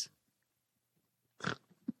 days.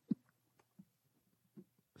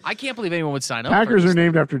 I can't believe anyone would sign up. Packers for are this.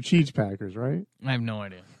 named after Cheech Packers, right? I have no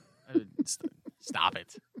idea. Stop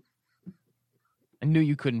it. I knew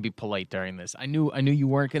you couldn't be polite during this. I knew you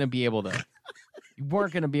weren't going to be able to. You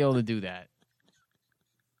weren't going to be able to do that.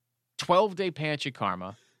 12-day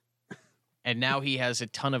panchakarma, and now he has a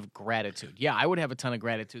ton of gratitude. Yeah, I would have a ton of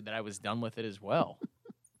gratitude that I was done with it as well.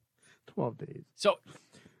 12 days. So,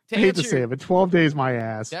 I hate to say it, but 12 days my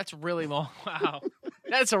ass. That's really long. Wow.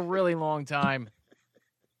 That's a really long time.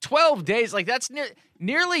 12 days, like that's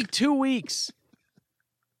nearly 2 weeks.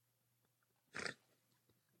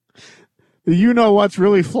 You know what's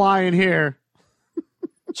really flying here.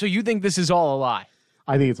 So you think this is all a lie?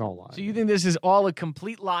 I think it's all lies. So you think this is all a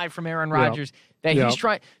complete lie from Aaron Rodgers that he's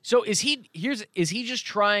trying? So is he just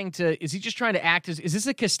trying to act as? Is this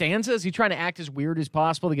a Costanza? Is he trying to act as weird as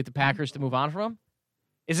possible to get the Packers to move on from him?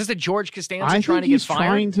 Is this a George Costanza trying to get fired?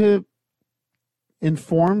 Trying to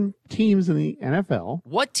inform teams in the NFL.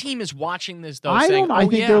 What team is watching this though? I saying, don't. I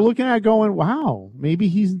think they're looking at it going, "Wow, maybe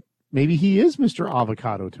he is Mr.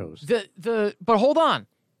 Avocado Toast." But hold on,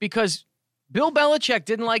 because Bill Belichick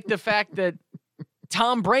didn't like the fact that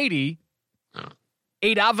Tom Brady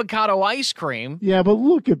ate avocado ice cream. Yeah, but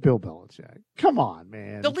look at Bill Belichick. Come on,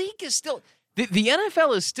 man. The league is still the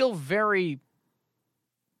NFL is still very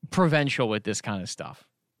provincial with this kind of stuff.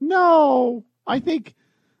 No, I think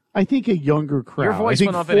a younger crowd. Your voice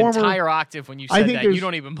went up an entire octave when you said that. You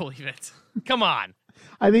don't even believe it. Come on.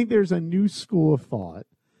 I think there's a new school of thought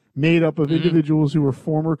made up of individuals who were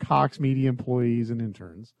former Cox Media employees and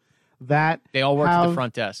interns that they all worked at the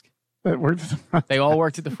front desk. That worked at the front. They all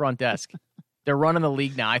worked at the front desk. They're running the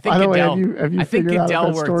league now. I think By the Goodell. way, have you figured out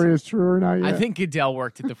if that story is true or not yet? I think Goodell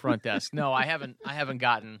worked at the front desk. No, I haven't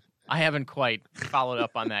quite followed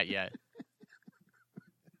up on that yet.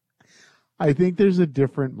 I think there's a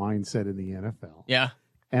different mindset in the NFL. Yeah.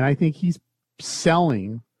 And I think he's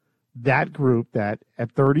selling that group that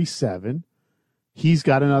at 37, he's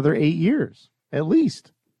got another 8 years at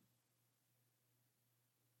least.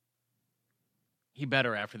 He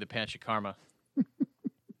better after the panchakarma.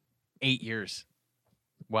 8 years.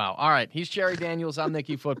 Wow. All right. He's Jerry Daniels. I'm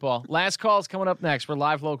Nicky Football. Last call's coming up next. We're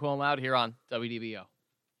live, local, and loud here on WDBO.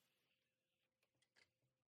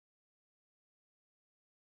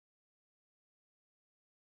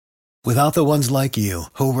 Without the ones like you,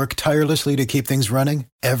 who work tirelessly to keep things running,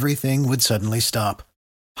 everything would suddenly stop.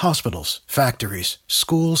 Hospitals, factories,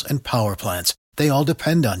 schools, and power plants, they all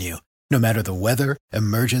depend on you. No matter the weather,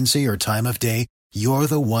 emergency, or time of day, you're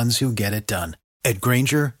the ones who get it done. At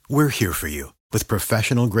Grainger, we're here for you with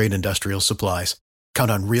professional-grade industrial supplies. Count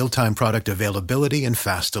on real-time product availability and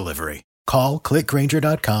fast delivery. Call, click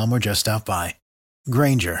Grainger.com, or just stop by.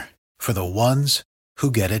 Grainger, for the ones who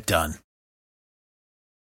get it done.